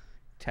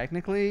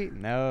 Technically,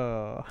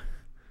 no.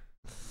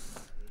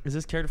 Is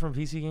this character from a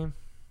PC game?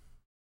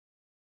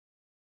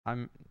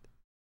 Can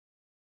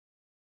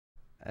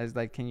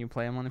you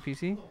play him on a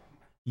PC?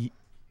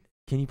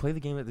 Can you play the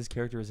game that this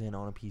character is in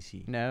on a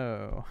PC?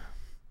 No.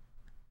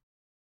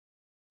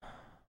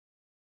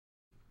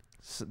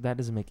 So that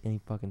doesn't make any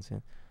fucking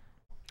sense.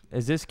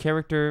 Is this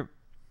character...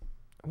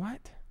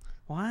 What?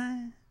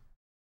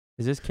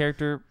 Is this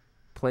character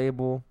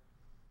playable?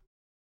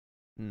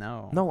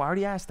 No. No, I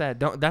already asked that.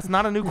 That's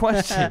not a new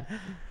question.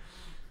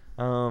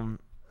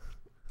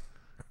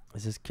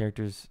 Is this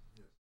character's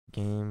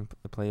game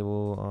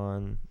playable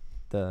on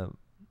the...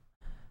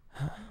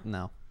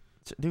 No.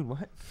 Dude,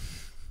 what?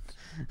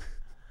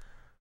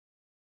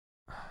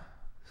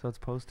 So it's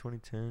post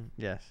 2010.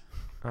 Yes.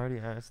 I already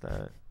asked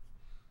that.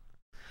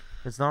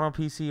 It's not on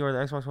PC or the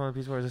Xbox One or the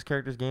PS4. Is this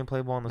character's game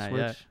playable on the Switch?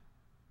 Yet.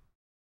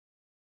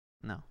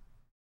 No.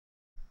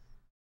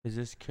 Is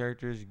this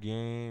character's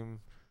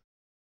game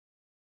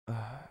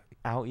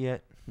out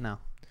yet? No.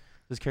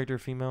 Is this character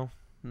female?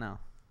 No.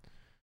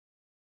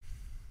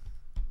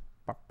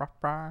 That's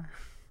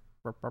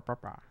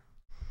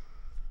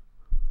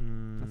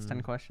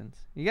 10 questions.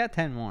 You got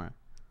 10 more.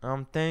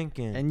 I'm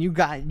thinking. And you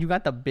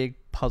got the big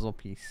puzzle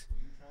piece.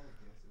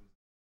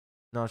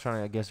 No, I was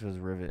trying to guess it was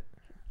Rivet.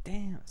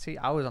 Damn. See,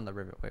 I was on the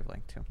Rivet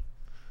wavelength too.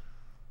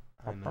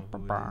 I know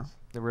who it is.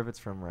 The Rivet's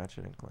from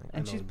Ratchet and Clank.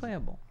 And she's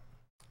playable.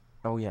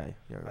 Oh yeah,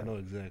 right. I know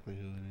exactly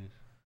who it is.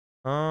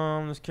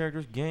 This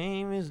character's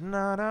game is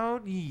not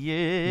out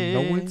yet.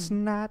 No, it's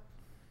not.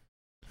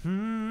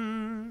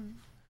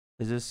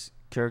 Is this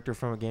character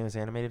from a game that's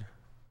animated?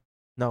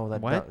 No,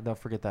 no,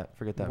 forget that. What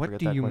forget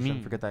do that you question.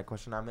 mean? Forget that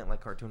question. I meant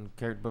like cartoon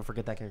character, but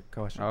forget that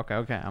question.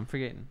 Okay, I'm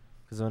forgetting.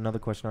 Because another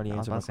question already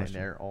answered my question.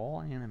 They're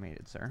all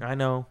animated, sir. I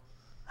know.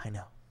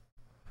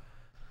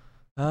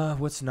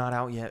 What's not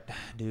out yet,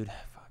 dude?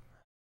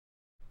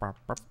 Fuck.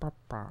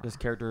 This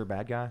character a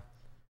bad guy?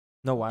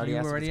 No, I already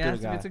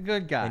asked if it's a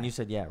good guy. And you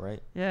said yeah,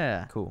 right?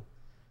 Yeah. Cool.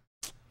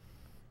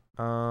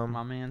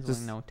 My man's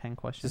only know 10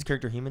 questions. Is this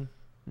character human?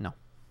 No.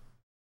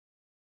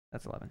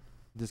 That's 11.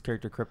 Is this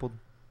character crippled?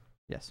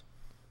 Yes.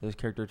 Is this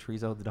character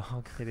Trezo the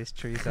dog? It is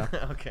Trezo.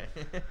 Okay.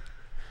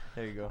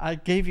 There you go. I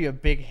gave you a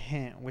big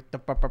hint with the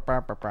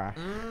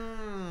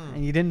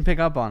and you didn't pick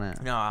up on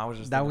it. No, I was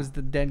just that was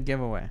the dead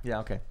giveaway. Yeah,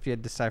 okay. If you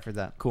had deciphered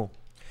that. Cool.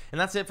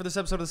 And that's it for this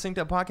episode of the Synced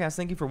Up Podcast.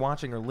 Thank you for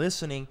watching or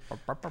listening. So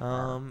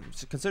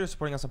consider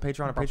supporting us on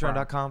Patreon at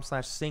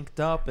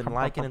patreon.com/syncedup and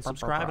liking and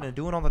subscribing and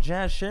doing all the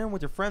jazz. Sharing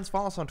with your friends.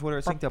 Follow us on Twitter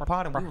at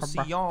synceduppod, and we will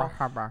see y'all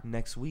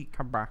next week.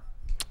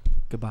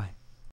 Goodbye.